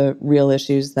the real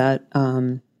issues that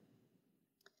are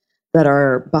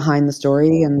behind the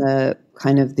story and the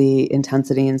kind of the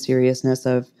intensity and seriousness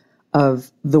of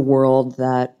the world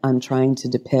that I'm trying to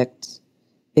depict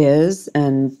is.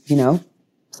 And,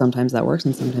 sometimes that works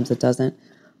and sometimes it doesn't.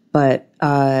 But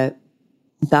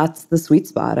that's the sweet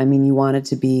spot. I mean, you want it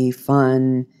to be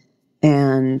fun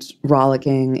and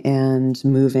rollicking and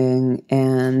moving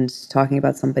and talking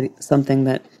about something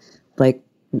that like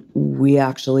we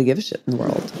actually give a shit in the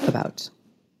world about.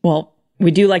 Well,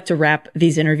 we do like to wrap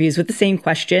these interviews with the same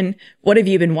question. What have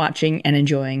you been watching and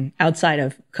enjoying outside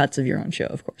of cuts of your own show,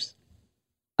 of course?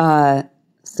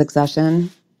 Succession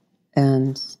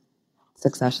and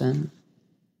Succession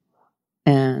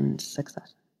and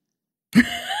Succession.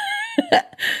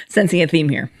 Sensing a theme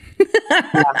here.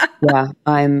 Yeah.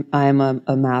 I'm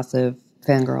a massive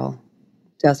fangirl.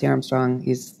 Jesse Armstrong,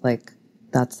 he's like,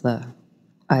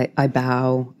 I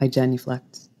bow, I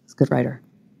genuflect. He's a good writer.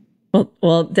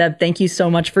 Well, Deb, thank you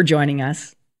so much for joining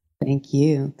us. Thank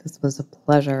you. This was a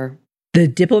pleasure. The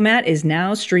Diplomat is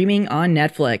now streaming on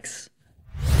Netflix.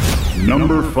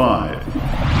 Number 5.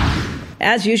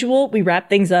 As usual, we wrap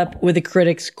things up with a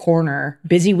Critics Corner.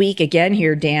 Busy week again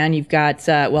here, Dan. You've got,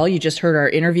 you just heard our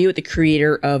interview with the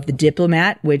creator of The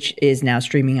Diplomat, which is now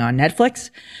streaming on Netflix.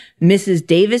 Mrs.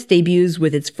 Davis debuts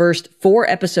with its first 4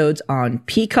 episodes on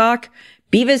Peacock.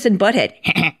 Beavis and Butthead,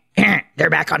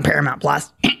 they're back on Paramount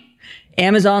Plus.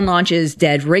 Amazon launches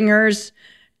Dead Ringers.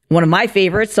 One of my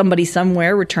favorites, Somebody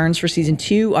Somewhere, returns for season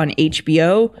 2 on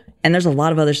HBO. And there's a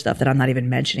lot of other stuff that I'm not even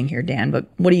mentioning here, Dan. But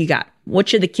what do you got? What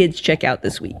should the kids check out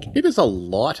this week? It is a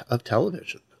lot of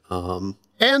television.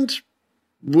 And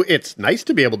it's nice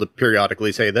to be able to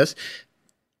periodically say this.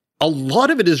 A lot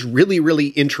of it is really, really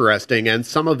interesting, and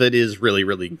some of it is really,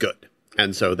 really good.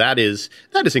 And so that is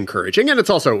encouraging. And it's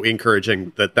also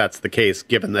encouraging that that's the case,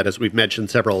 given that, as we've mentioned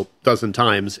several dozen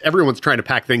times, everyone's trying to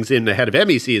pack things in ahead of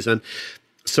Emmy season.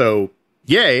 So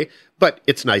yay. But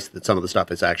it's nice that some of the stuff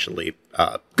is actually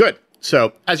good.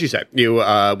 So as you said,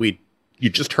 you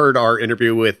just heard our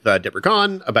interview with Deborah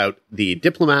Kahn about the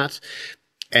Diplomat.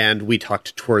 And we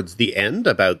talked towards the end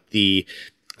about the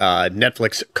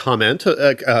Netflix comment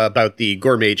about the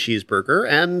gourmet cheeseburger.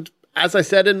 And as I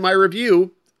said in my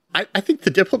review, I think The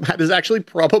Diplomat is actually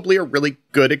probably a really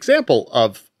good example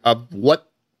of what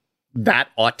that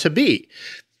ought to be.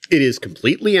 It is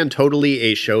completely and totally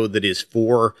a show that is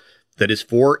for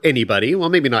anybody. Well,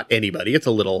 maybe not anybody. It's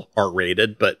a little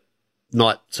R-rated, but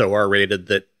not so R-rated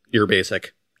that your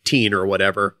basic teen or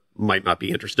whatever might not be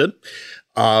interested.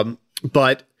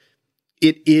 But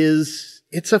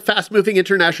it's a fast-moving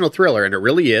international thriller, and it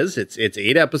really is. It's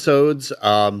 8 episodes.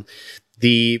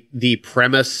 The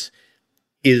premise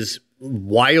is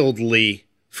wildly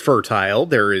fertile.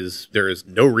 There is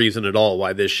no reason at all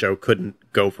why this show couldn't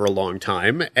go for a long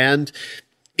time. And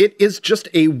it is just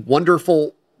a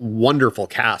wonderful, wonderful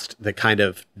cast that kind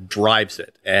of drives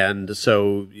it. And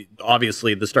so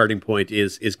obviously the starting point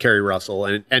is Keri Russell,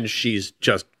 and she's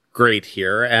just great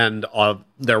here. And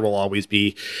there will always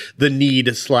be the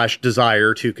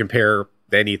need/desire to compare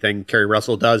anything Keri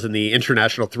Russell does in the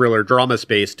international thriller drama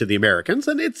space to the Americans.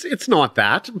 And it's not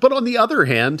that. But on the other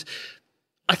hand,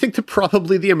 I think that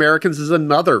probably The Americans is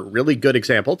another really good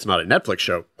example. It's not a Netflix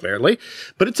show, clearly,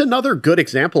 but it's another good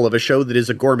example of a show that is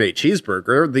a gourmet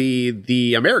cheeseburger.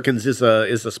 The Americans is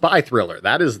a spy thriller.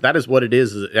 That is what it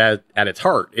is at its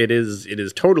heart. It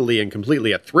is totally and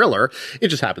completely a thriller. It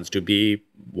just happens to be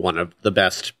one of the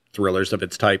best thrillers of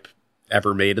its type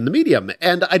ever made in the medium.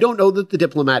 And I don't know that The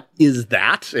Diplomat is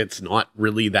that. It's not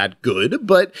really that good,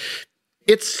 but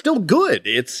it's still good.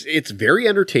 It's very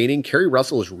entertaining. Keri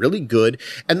Russell is really good.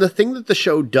 And the thing that the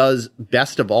show does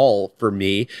best of all for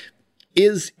me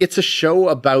is it's a show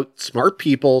about smart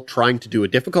people trying to do a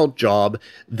difficult job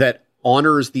that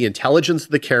honors the intelligence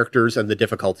of the characters and the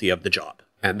difficulty of the job.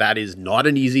 And that is not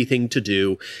an easy thing to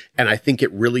do. And I think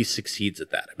it really succeeds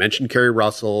at that. I mentioned Keri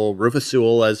Russell, Rufus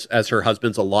Sewell as her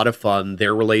husband's a lot of fun.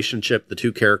 Their relationship, the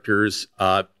two characters,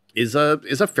 is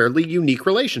a fairly unique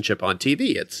relationship on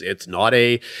TV. It's not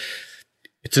a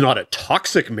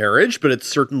toxic marriage, but it's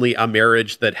certainly a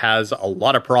marriage that has a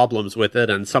lot of problems with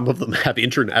it, and some of them have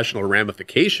international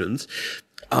ramifications.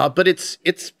 But it's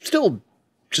still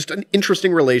just an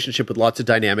interesting relationship with lots of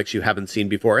dynamics you haven't seen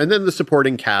before. And then the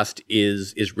supporting cast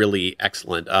is really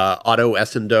excellent. Otto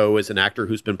Essendoe is an actor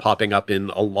who's been popping up in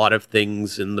a lot of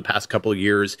things in the past couple of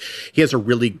years. He has a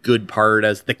really good part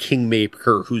as the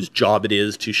kingmaker whose job it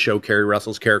is to show Keri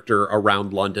Russell's character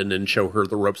around London and show her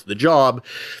the ropes of the job.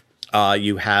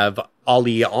 You have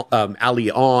Ali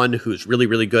On, who's really,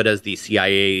 really good as the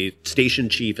CIA station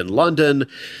chief in London.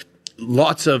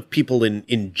 Lots of people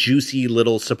in juicy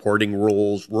little supporting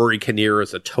roles. Rory Kinnear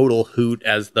is a total hoot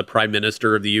as the Prime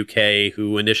Minister of the UK,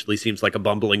 who initially seems like a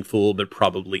bumbling fool, but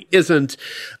probably isn't.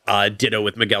 Ditto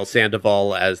with Miguel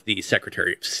Sandoval as the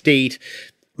Secretary of State.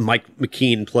 Mike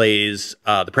McKean plays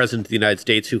the President of the United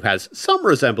States, who has some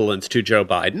resemblance to Joe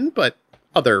Biden, but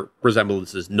other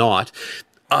resemblances not.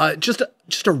 Just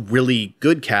a really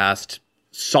good cast,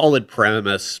 solid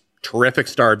premise, terrific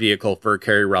star vehicle for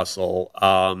Keri Russell.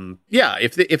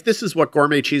 If this is what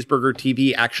gourmet cheeseburger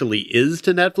TV actually is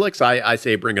to Netflix, I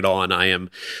say bring it on. I am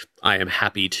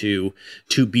happy to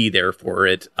be there for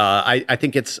it. I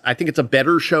think it's a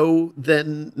better show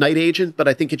than Night Agent, but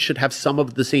I think it should have some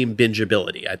of the same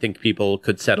bingeability. I think people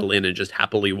could settle in and just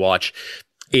happily watch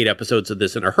 8 episodes of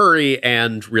this in a hurry,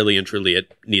 and really and truly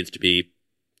it needs to be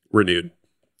renewed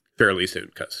fairly soon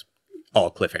because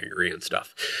all cliffhangery and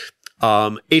stuff.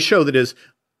 A show that is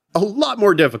a lot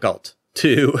more difficult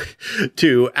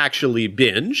to actually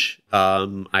binge.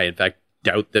 I, in fact,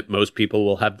 doubt that most people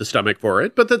will have the stomach for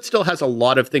it, but that still has a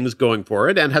lot of things going for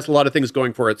it, and has a lot of things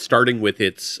going for it, starting with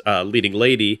its leading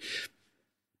lady,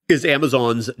 is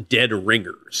Amazon's Dead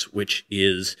Ringers, which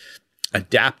is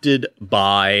adapted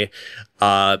by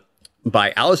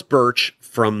Alice Birch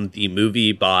from the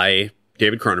movie by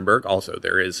David Cronenberg. Also,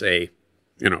 there is a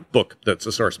book that's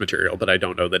a source material, but I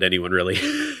don't know that anyone really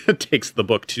takes the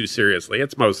book too seriously.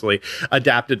 It's mostly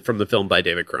adapted from the film by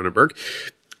David Cronenberg.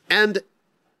 And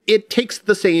it takes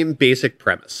the same basic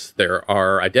premise. There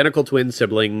are identical twin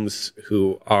siblings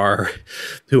who are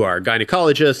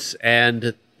gynecologists,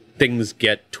 and things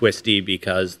get twisty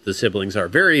because the siblings are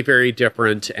very, very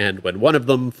different. And when one of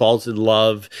them falls in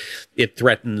love, it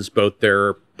threatens both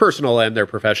their personal and their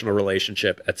professional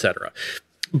relationship, etc.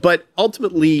 But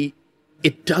ultimately,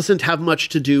 It doesn't have much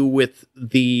to do with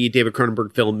the David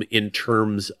Cronenberg film in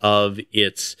terms of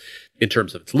its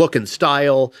look and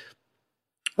style,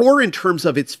 or in terms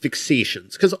of its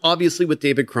fixations. Because obviously with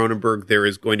David Cronenberg,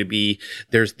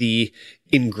 there's the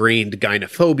ingrained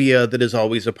gynophobia that is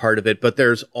always a part of it, but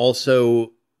there's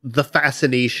also the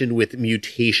fascination with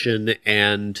mutation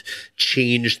and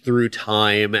change through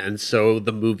time. And so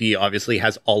the movie obviously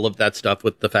has all of that stuff,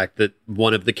 with the fact that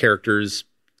one of the characters,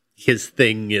 his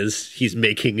thing is he's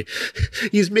making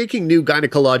new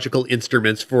gynecological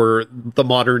instruments for the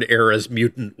modern era's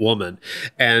mutant woman.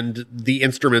 And the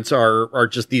instruments are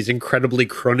just these incredibly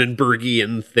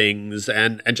Cronenbergian things.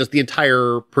 And just the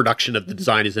entire production of the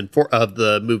design of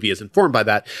the movie is informed by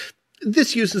that.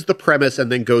 This uses the premise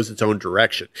and then goes its own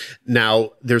direction.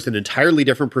 Now, there's an entirely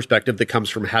different perspective that comes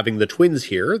from having the twins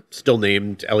here, still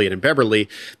named Elliot and Beverly,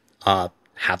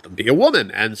 have them be a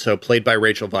woman. And so played by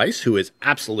Rachel Weisz, who is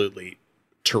absolutely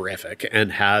terrific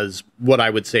and has what I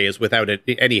would say is, without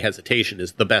any hesitation,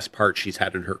 is the best part she's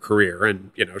had in her career. And,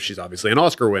 she's obviously an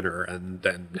Oscar winner and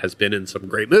has been in some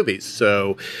great movies.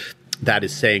 So that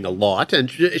is saying a lot. And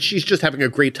she's just having a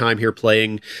great time here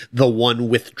playing the one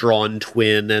withdrawn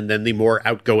twin and then the more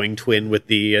outgoing twin with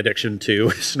the addiction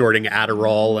to snorting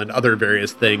Adderall and other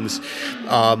various things.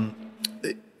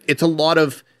 It's a lot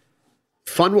of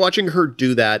fun watching her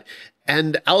do that.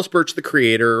 And Alice Birch, the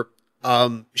creator,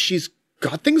 she's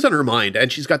got things on her mind,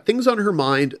 and she's got things on her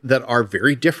mind that are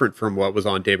very different from what was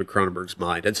on David Cronenberg's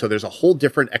mind. And so there's a whole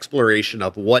different exploration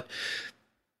of what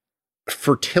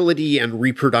fertility and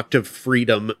reproductive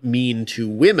freedom mean to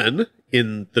women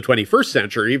in the 21st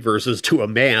century versus to a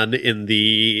man in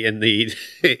the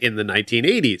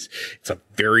 1980s. It's a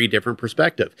very different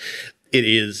perspective. It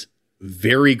is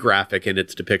very graphic in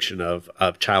its depiction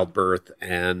of childbirth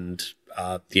and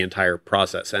the entire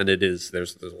process. And there's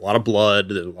a lot of blood,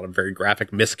 there's a lot of very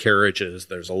graphic miscarriages,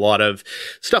 there's a lot of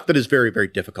stuff that is very, very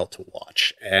difficult to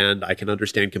watch. And I can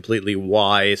understand completely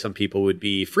why some people would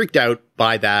be freaked out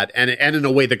by that, and in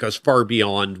a way that goes far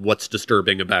beyond what's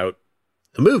disturbing about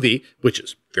the movie, which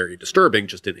is very disturbing,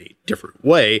 just in a different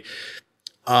way.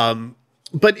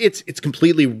 But it's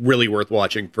completely really worth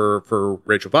watching for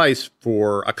Rachel Weisz,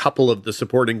 for a couple of the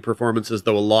supporting performances,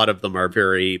 though a lot of them are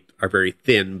very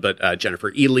thin. But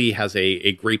Jennifer Ely has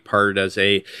a great part as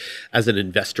an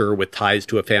investor with ties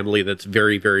to a family that's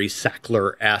very, very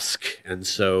Sackler-esque. And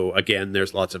so again,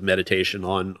 there's lots of meditation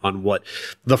on what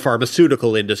the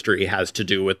pharmaceutical industry has to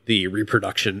do with the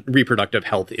reproductive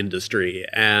health industry.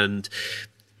 And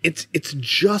it's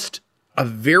just a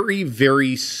very,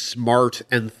 very smart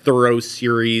and thorough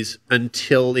series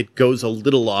until it goes a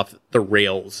little off the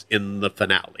rails in the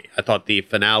finale. I thought the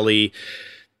finale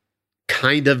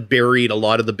kind of buried a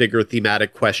lot of the bigger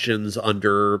thematic questions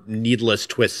under needless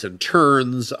twists and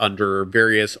turns, under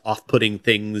various off-putting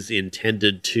things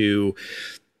intended to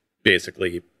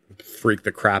basically freak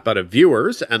the crap out of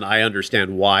viewers. And I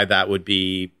understand why that would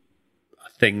be a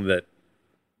thing that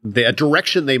a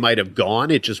direction they might have gone.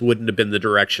 It just wouldn't have been the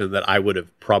direction that I would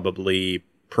have probably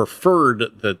preferred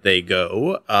that they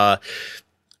go.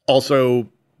 Also,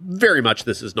 very much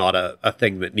this is not a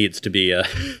thing that needs to be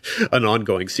an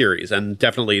ongoing series. And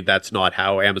definitely that's not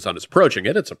how Amazon is approaching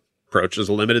it. It's approached as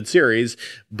a limited series.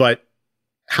 But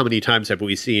how many times have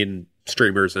we seen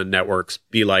streamers and networks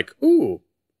be like, ooh,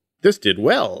 this did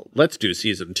well, let's do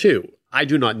season 2. I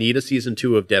do not need a season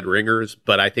 2 of Dead Ringers,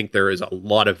 but I think there is a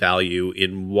lot of value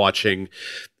in watching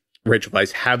Rachel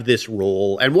Weisz have this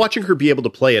role and watching her be able to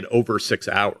play it over 6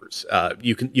 hours.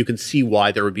 You can see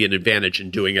why there would be an advantage in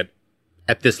doing it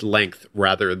at this length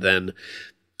rather than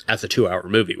as a 2-hour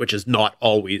movie, which is not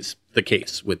always the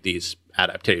case with these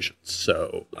adaptations.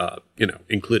 So,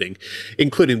 including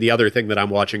the other thing that I'm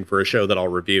watching for a show that I'll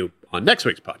review on next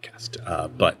week's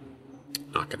podcast. But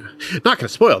not gonna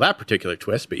spoil that particular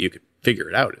twist, but you can figure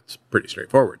it out. It's pretty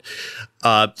straightforward.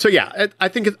 So yeah, I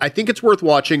think it's worth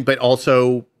watching, but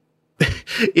also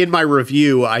in my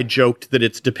review, I joked that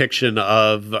its depiction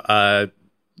of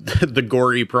the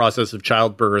gory process of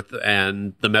childbirth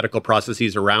and the medical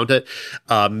processes around it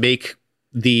make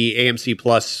the AMC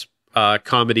Plus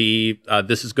comedy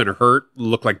This Is Gonna Hurt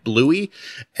look like Bluey.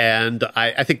 And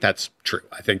I think that's true.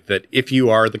 I think that if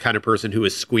you are the kind of person who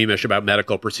is squeamish about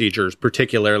medical procedures,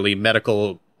 particularly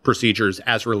medical procedures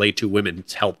as relate to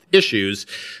women's health issues,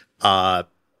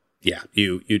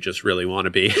 you just really want to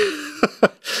be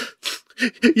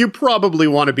you probably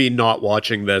want to be not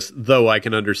watching this, though I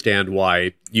can understand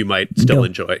why you might still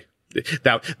enjoy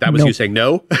that was you saying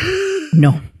no.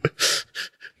 No.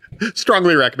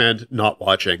 Strongly recommend not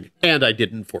watching, and I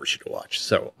didn't force you to watch,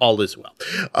 so all is well.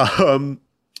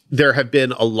 there have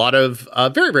been a lot of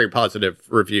very, very positive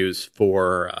reviews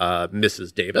for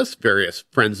Mrs. Davis. Various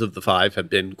friends of the five have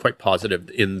been quite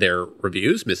positive in their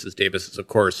reviews. Mrs. Davis is, of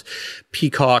course,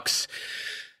 Peacock's.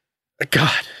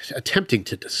 God, attempting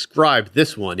to describe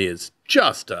this one is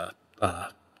just a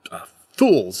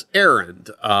fool's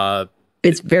errand.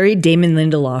 It's very Damon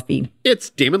Lindelof-y. It's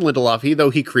Damon Lindelof-y,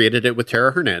 though he created it with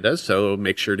Tara Hernandez, so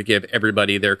make sure to give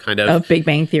everybody their kind of Big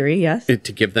Bang Theory, yes.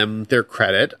 To give them their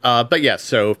credit. But yes,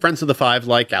 so friends of the five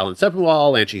like Alan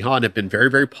Sepinwall, Angie Han have been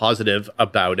very, very positive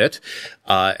about it.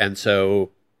 And so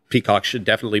Peacock should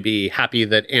definitely be happy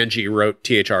that Angie wrote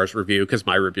THR's review, because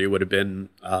my review would have been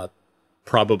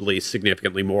probably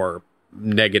significantly more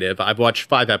negative. I've watched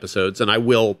 5 episodes, and I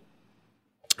will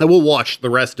watch the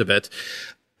rest of it.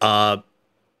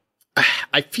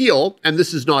 I feel, and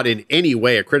this is not in any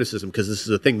way a criticism, because this is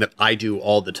a thing that I do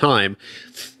all the time,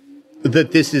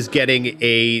 that this is getting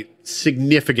a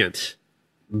significant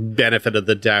benefit of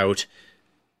the doubt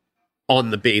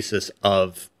on the basis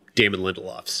of Damon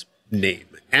Lindelof's name.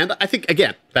 And I think,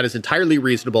 again, that is entirely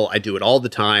reasonable. I do it all the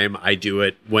time. I do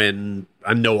it when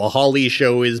a Noah Hawley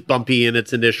show is bumpy in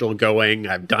its initial going.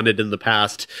 I've done it in the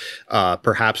past,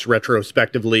 perhaps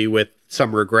retrospectively with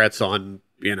some regrets on,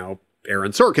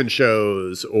 Aaron Sorkin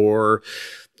shows or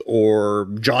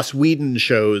Joss Whedon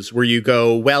shows where you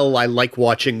go, well, I like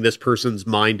watching this person's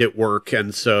mind at work,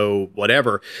 and so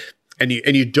whatever. And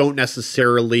you don't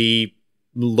necessarily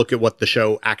look at what the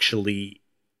show actually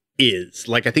is.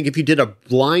 Like, I think if you did a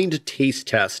blind taste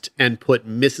test and put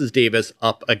Mrs. Davis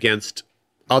up against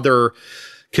other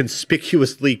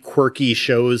conspicuously quirky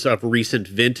shows of recent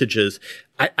vintages,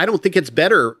 I don't think it's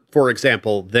better, for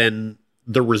example, than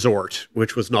The Resort,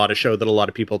 which was not a show that a lot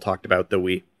of people talked about, though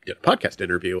we did a podcast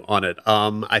interview on it.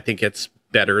 I think it's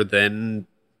better than,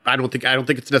 I don't think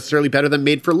it's necessarily better than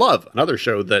Made for Love, another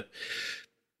show that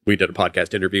we did a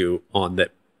podcast interview on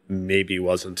that maybe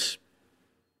wasn't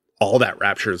all that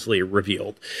rapturously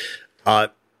revealed. It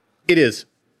is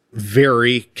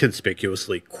very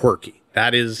conspicuously quirky.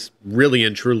 That is really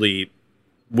and truly,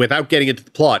 without getting into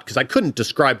the plot, because I couldn't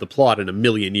describe the plot in a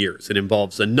million years. It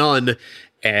involves a nun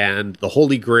and the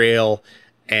Holy Grail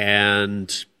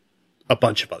and a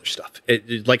bunch of other stuff.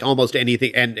 Like almost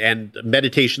anything, and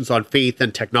meditations on faith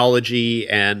and technology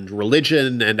and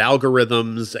religion and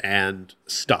algorithms and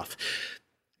stuff.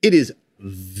 It is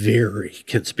very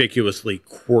conspicuously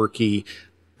quirky.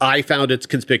 I found its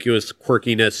conspicuous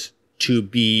quirkiness to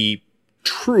be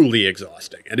truly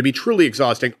exhausting, and to be truly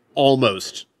exhausting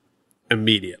almost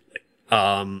immediately.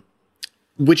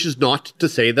 Which is not to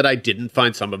say that I didn't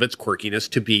find some of its quirkiness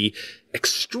to be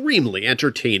extremely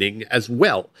entertaining as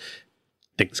well.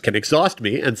 Things can exhaust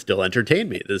me and still entertain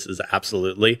me. This is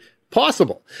absolutely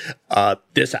possible.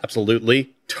 This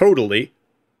absolutely, totally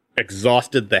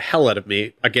exhausted the hell out of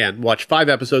me. Again, watch 5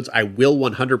 episodes. I will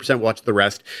 100% watch the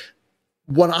rest.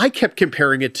 What I kept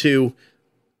comparing it to,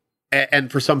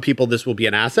 and for some people this will be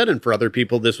an asset, and for other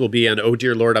people this will be an, oh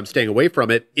dear Lord, I'm staying away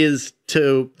from it, is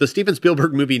to the Steven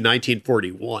Spielberg movie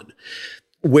 1941,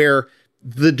 where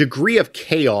the degree of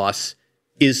chaos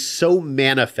is so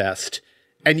manifest,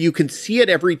 and you can see at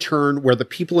every turn where the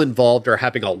people involved are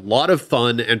having a lot of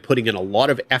fun and putting in a lot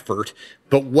of effort,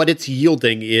 but what it's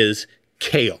yielding is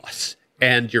chaos.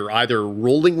 And you're either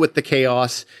rolling with the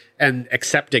chaos and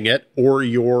accepting it, or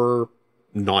you're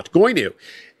not going to.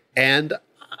 And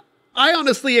I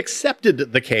honestly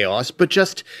accepted the chaos, but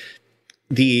just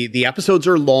the episodes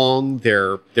are long.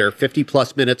 They're 50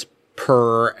 plus minutes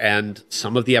per, and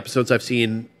some of the episodes I've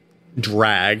seen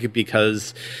drag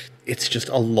because it's just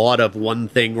a lot of one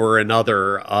thing or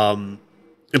another.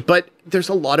 But there's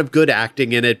a lot of good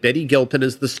acting in it. Betty Gilpin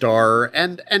is the star,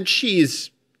 and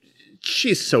she's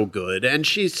so good, and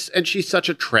she's such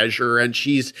a treasure, and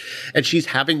she's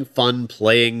having fun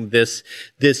playing this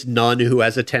nun who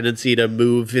has a tendency to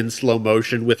move in slow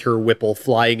motion with her whipple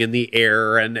flying in the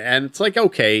air, and it's like,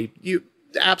 okay, you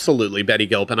absolutely, Betty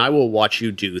Gilpin, I will watch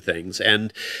you do things,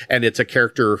 and it's a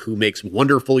character who makes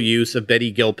wonderful use of Betty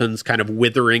Gilpin's kind of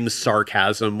withering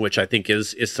sarcasm, which I think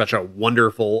is such a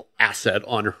wonderful asset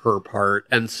on her part,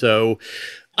 and so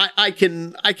I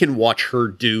can watch her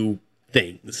do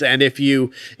things. And if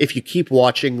you keep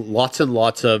watching, lots and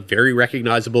lots of very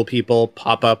recognizable people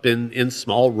pop up in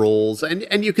small roles,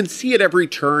 and you can see at every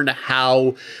turn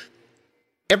how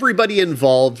everybody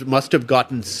involved must have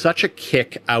gotten such a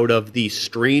kick out of the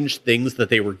strange things that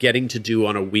they were getting to do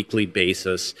on a weekly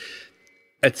basis,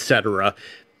 etc.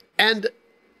 And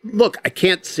look, I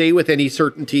can't say with any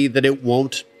certainty that it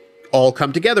won't all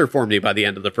come together for me by the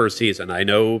end of the first season. I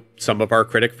know some of our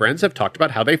critic friends have talked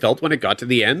about how they felt when it got to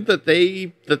the end, that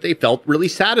they felt really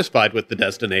satisfied with the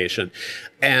destination.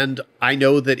 And I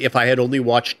know that if I had only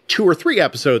watched 2 or 3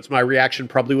 episodes, my reaction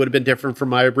probably would have been different from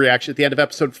my reaction at the end of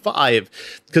episode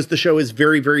 5, because the show is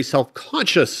very, very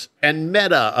self-conscious and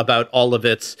meta about all of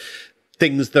its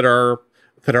things that are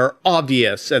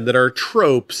obvious and that are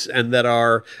tropes and that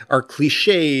are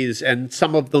cliches, and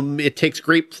some of them it takes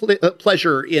great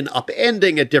pleasure in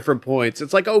upending at different points.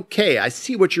 It's like, okay, I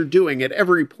see what you're doing at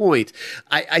every point.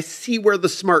 I see where the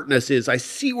smartness is. I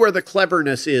see where the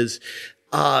cleverness is.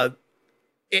 And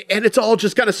it's all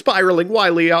just kind of spiraling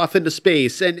wildly off into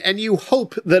space. And you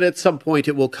hope that at some point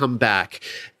it will come back.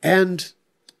 And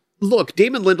look,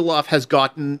 Damon Lindelof has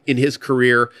gotten in his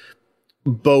career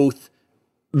both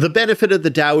the benefit of the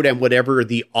doubt and whatever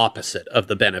the opposite of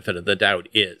the benefit of the doubt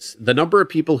is. The number of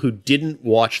people who didn't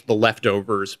watch The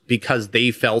Leftovers because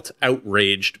they felt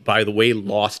outraged by the way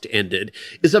Lost ended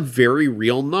is a very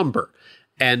real number.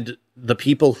 And the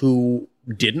people who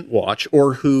didn't watch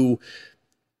or who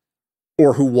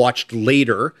watched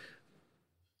later,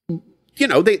 you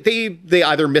know, they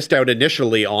either missed out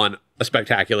initially on a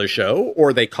spectacular show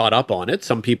or they caught up on it.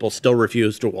 Some people still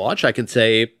refuse to watch. I can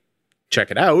say,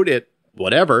 check it out.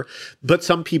 Whatever, but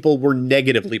some people were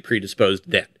negatively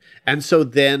predisposed then. And so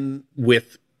then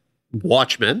with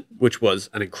Watchmen, which was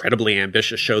an incredibly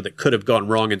ambitious show that could have gone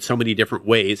wrong in so many different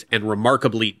ways and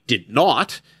remarkably did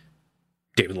not,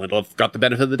 David Lindelof got the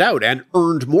benefit of the doubt and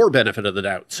earned more benefit of the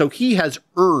doubt. So he has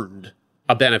earned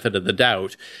a benefit of the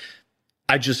doubt.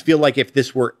 I just feel like if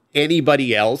this were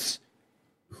anybody else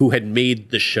who had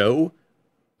made the show,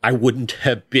 I wouldn't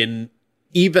have been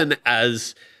even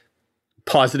as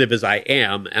positive as I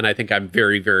am, and I think I'm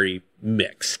very, very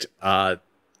mixed.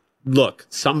 Look,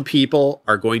 some people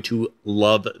are going to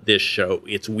love this show.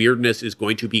 Its weirdness is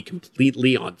going to be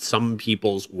completely on some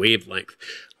people's wavelength.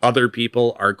 Other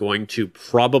people are going to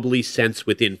probably sense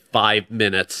within 5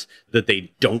 minutes that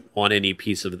they don't want any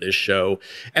piece of this show,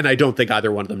 and I don't think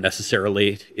either one of them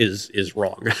necessarily is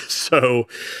wrong. So,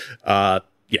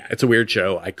 yeah, it's a weird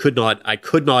show. I could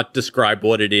not describe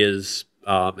what it is.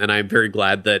 And I'm very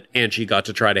glad that Angie got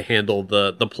to try to handle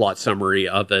the plot summary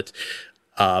of it.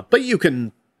 But you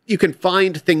can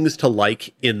find things to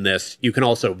like in this. You can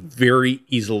also very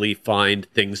easily find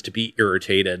things to be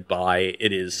irritated by.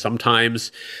 It is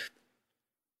sometimes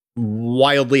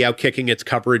wildly outkicking its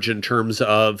coverage in terms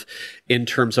of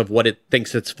what it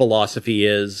thinks its philosophy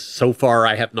is. So far,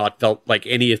 I have not felt like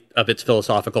any of its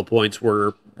philosophical points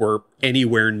were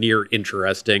anywhere near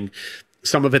interesting.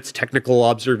 Some of its technical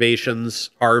observations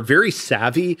are very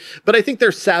savvy, but I think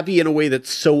they're savvy in a way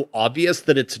that's so obvious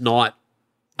that it's not,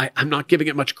 I'm not giving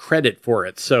it much credit for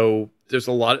it. So there's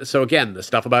a lot. So again, the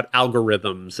stuff about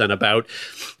algorithms and about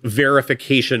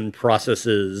verification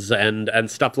processes and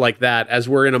stuff like that, as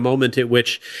we're in a moment at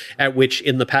which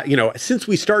in the past, you know, since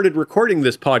we started recording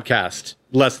this podcast,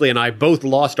 Leslie and I both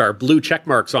lost our blue check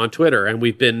marks on Twitter, and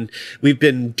we've been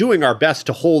doing our best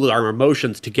to hold our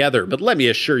emotions together. But let me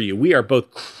assure you, we are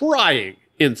both crying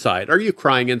inside. Are you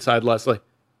crying inside, Leslie?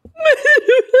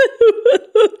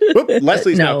 Oop,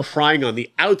 Leslie's now crying on the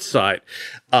outside.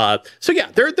 So yeah,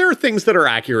 there are things that are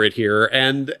accurate here,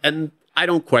 and I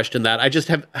don't question that.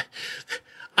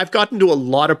 I've gotten to a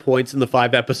lot of points in the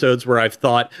 5 episodes where I've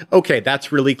thought, okay,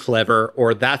 that's really clever,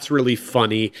 or that's really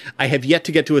funny. I have yet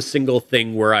to get to a single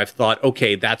thing where I've thought,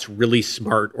 okay, that's really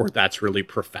smart, or that's really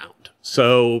profound.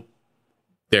 So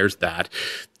there's that.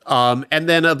 And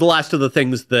then the last of the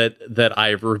things that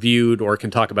I've reviewed or can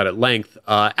talk about at length,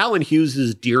 Alan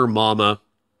Hughes' Dear Mama,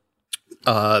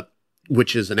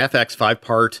 which is an FX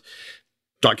 5-part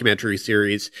documentary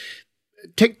series,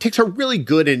 takes a really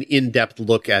good and in-depth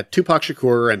look at Tupac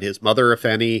Shakur and his mother,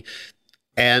 Afeni,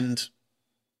 and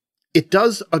it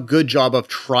does a good job of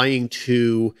trying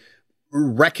to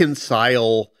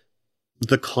reconcile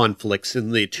the conflicts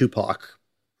in the Tupac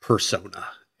persona.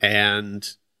 And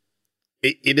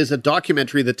it is a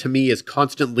documentary that to me is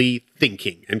constantly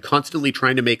thinking and constantly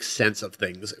trying to make sense of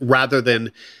things rather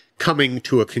than coming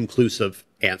to a conclusive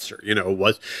answer. You know,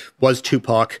 was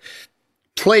Tupac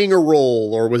playing a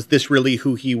role, or was this really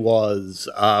who he was?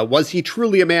 Was he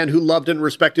truly a man who loved and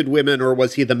respected women, or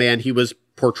was he the man he was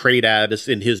portrayed as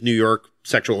in his New York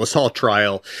sexual assault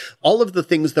trial? All of the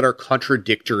things that are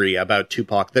contradictory about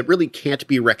Tupac that really can't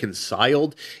be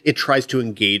reconciled, it tries to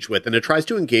engage with, and it tries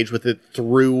to engage with it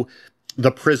through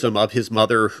the prism of his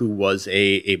mother, who was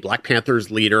a Black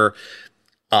Panthers leader,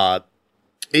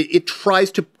 it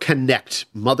tries to connect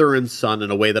mother and son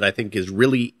in a way that I think is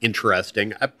really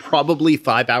interesting. Probably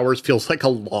 5 hours feels like a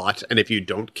lot. And if you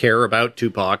don't care about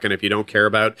Tupac and if you don't care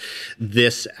about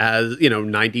this as,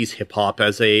 90s hip hop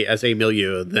as a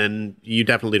milieu, then you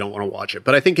definitely don't want to watch it.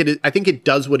 But I think it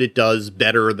does what it does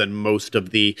better than most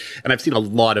of and I've seen a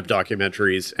lot of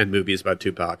documentaries and movies about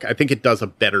Tupac. I think it does a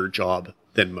better job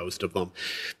than most of them.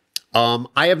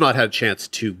 I have not had a chance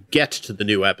to get to the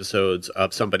new episodes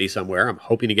of Somebody Somewhere. I'm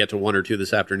hoping to get to one or two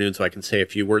this afternoon so I can say a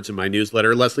few words in my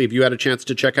newsletter. Leslie, have you had a chance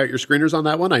to check out your screeners on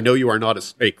that one? I know you are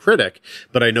not a critic,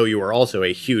 but I know you are also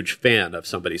a huge fan of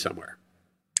Somebody Somewhere.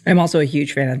 I'm also a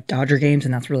huge fan of Dodger games,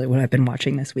 and that's really what I've been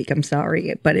watching this week. I'm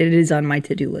sorry, but it is on my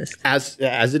to-do list. As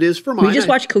it is for mine. We just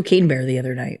watched Cocaine Bear the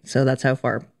other night, so that's how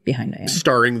far behind I am.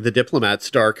 Starring the Diplomat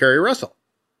star Keri Russell.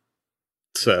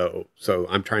 So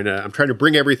I'm trying to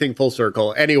bring everything full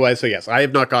circle. Anyway, so yes, I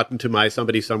have not gotten to my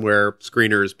Somebody Somewhere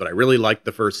screeners, but I really liked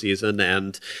the first season,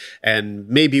 and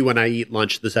maybe when I eat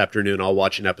lunch this afternoon, I'll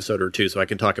watch an episode or two so I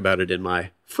can talk about it in my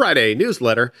Friday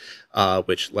newsletter,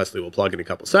 which Leslie will plug in a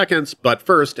couple seconds. But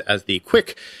first, as the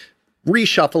quick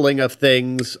reshuffling of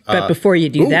things. But before you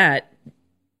do that,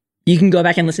 you can go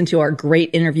back and listen to our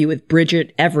great interview with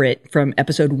Bridget Everett from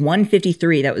episode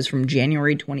 153. That was from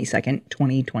January 22nd,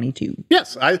 2022.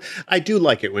 Yes, I do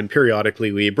like it when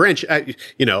periodically we branch.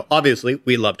 Obviously,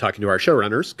 we love talking to our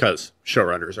showrunners because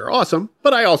showrunners are awesome.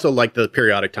 But I also like the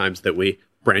periodic times that we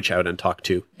branch out and talk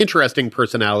to interesting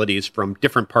personalities from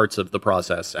different parts of the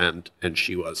process. And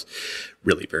she was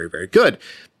really very, very good.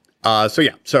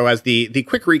 So as the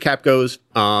quick recap goes,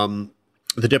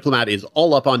 The Diplomat is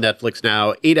all up on Netflix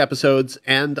now, 8 episodes,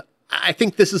 and I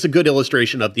think this is a good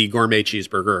illustration of the gourmet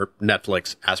cheeseburger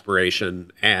Netflix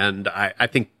aspiration, and I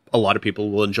think a lot of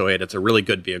people will enjoy it. It's a really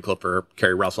good vehicle for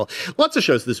Keri Russell. Lots of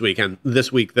shows this week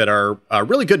that are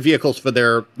really good vehicles for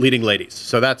their leading ladies,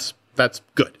 so that's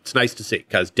good. It's nice to see,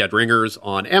 because Dead Ringers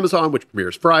on Amazon, which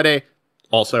premieres Friday,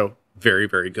 also very,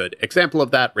 very good example of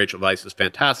that. Rachel Weisz is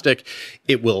fantastic.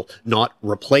 It will not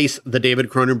replace the David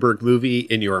Cronenberg movie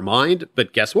in your mind,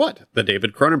 but guess what? The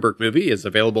David Cronenberg movie is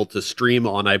available to stream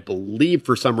on, I believe,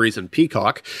 for some reason,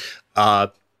 Peacock.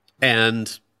 So there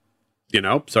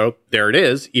it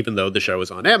is. Even though the show is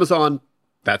on Amazon,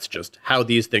 that's just how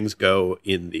these things go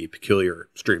in the peculiar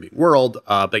streaming world.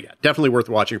 But yeah, definitely worth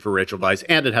watching for Rachel Weisz,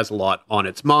 and it has a lot on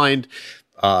its mind.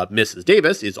 Mrs.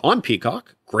 Davis is on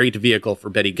Peacock. Great vehicle for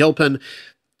Betty Gilpin.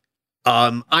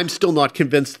 I'm still not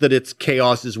convinced that its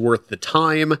chaos is worth the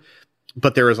time,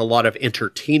 but there is a lot of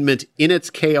entertainment in its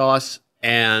chaos,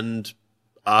 and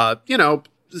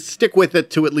stick with it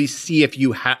to at least see if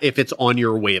it's on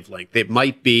your wavelength. It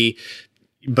might be,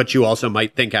 but you also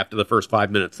might think after the first 5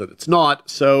 minutes that it's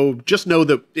not. So just know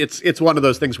that it's one of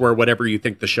those things where whatever you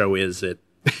think the show is,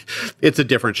 it's a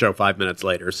different show 5 minutes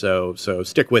later. So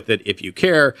stick with it if you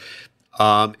care.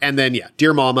 And then,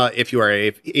 Dear Mama, if you are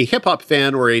a hip hop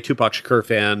fan or a Tupac Shakur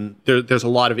fan, there's a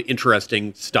lot of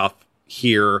interesting stuff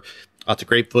here. Lots of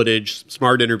great footage,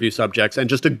 smart interview subjects, and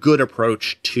just a good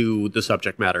approach to the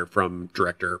subject matter from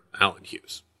director Alan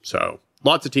Hughes. So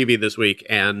lots of TV this week,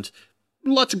 and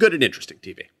lots of good and interesting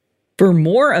TV. For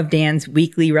more of Dan's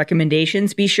weekly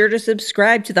recommendations, be sure to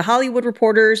subscribe to the Hollywood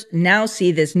Reporter's Now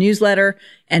See This newsletter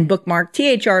and bookmark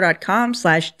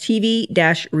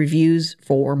thr.com/TV-reviews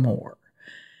for more.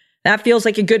 That feels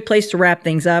like a good place to wrap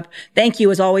things up. Thank you,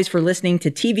 as always, for listening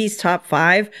to TV's Top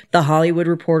 5, the Hollywood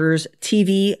Reporter's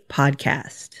TV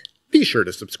podcast. Be sure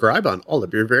to subscribe on all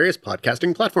of your various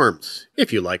podcasting platforms.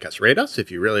 If you like us, rate us. If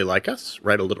you really like us,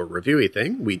 write a little reviewy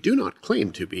thing. We do not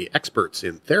claim to be experts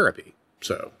in therapy,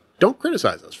 so don't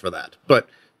criticize us for that. But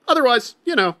otherwise,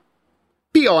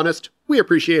 be honest. We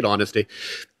appreciate honesty.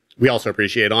 We also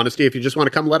appreciate honesty if you just want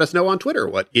to come let us know on Twitter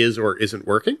what is or isn't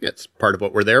working. It's part of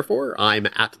what we're there for. I'm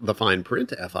at The Fine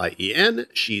Print, FIEN.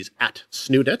 She's at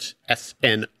Snoodit,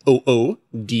 SNOODIT.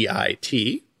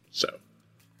 So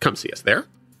come see us there.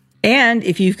 And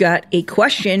if you've got a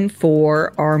question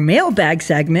for our mailbag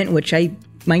segment, which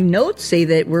my notes say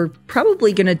that we're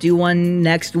probably going to do one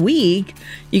next week,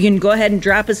 you can go ahead and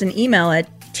drop us an email at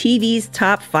TV's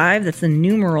Top 5, that's the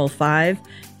numeral 5,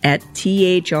 at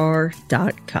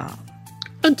thr.com.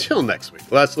 Until next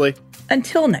week, Leslie.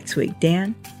 Until next week,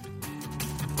 Dan.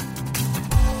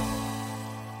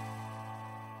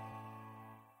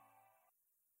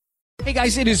 Hey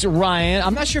guys, it is Ryan.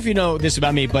 I'm not sure if you know this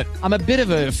about me, but I'm a bit of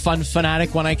a fun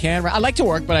fanatic when I can. I like to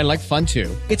work, but I like fun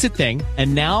too. It's a thing.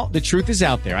 And now the truth is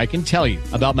out there. I can tell you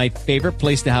about my favorite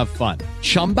place to have fun.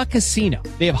 Chumba Casino.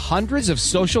 They have hundreds of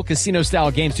social casino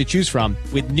style games to choose from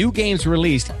with new games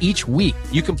released each week.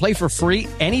 You can play for free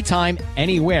anytime,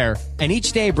 anywhere. And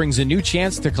each day brings a new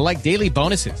chance to collect daily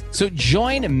bonuses. So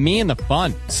join me in the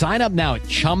fun. Sign up now at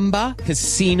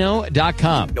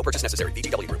ChumbaCasino.com. No purchase necessary.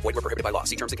 VGW Group. Void where prohibited by law.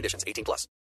 See terms and conditions. 18+.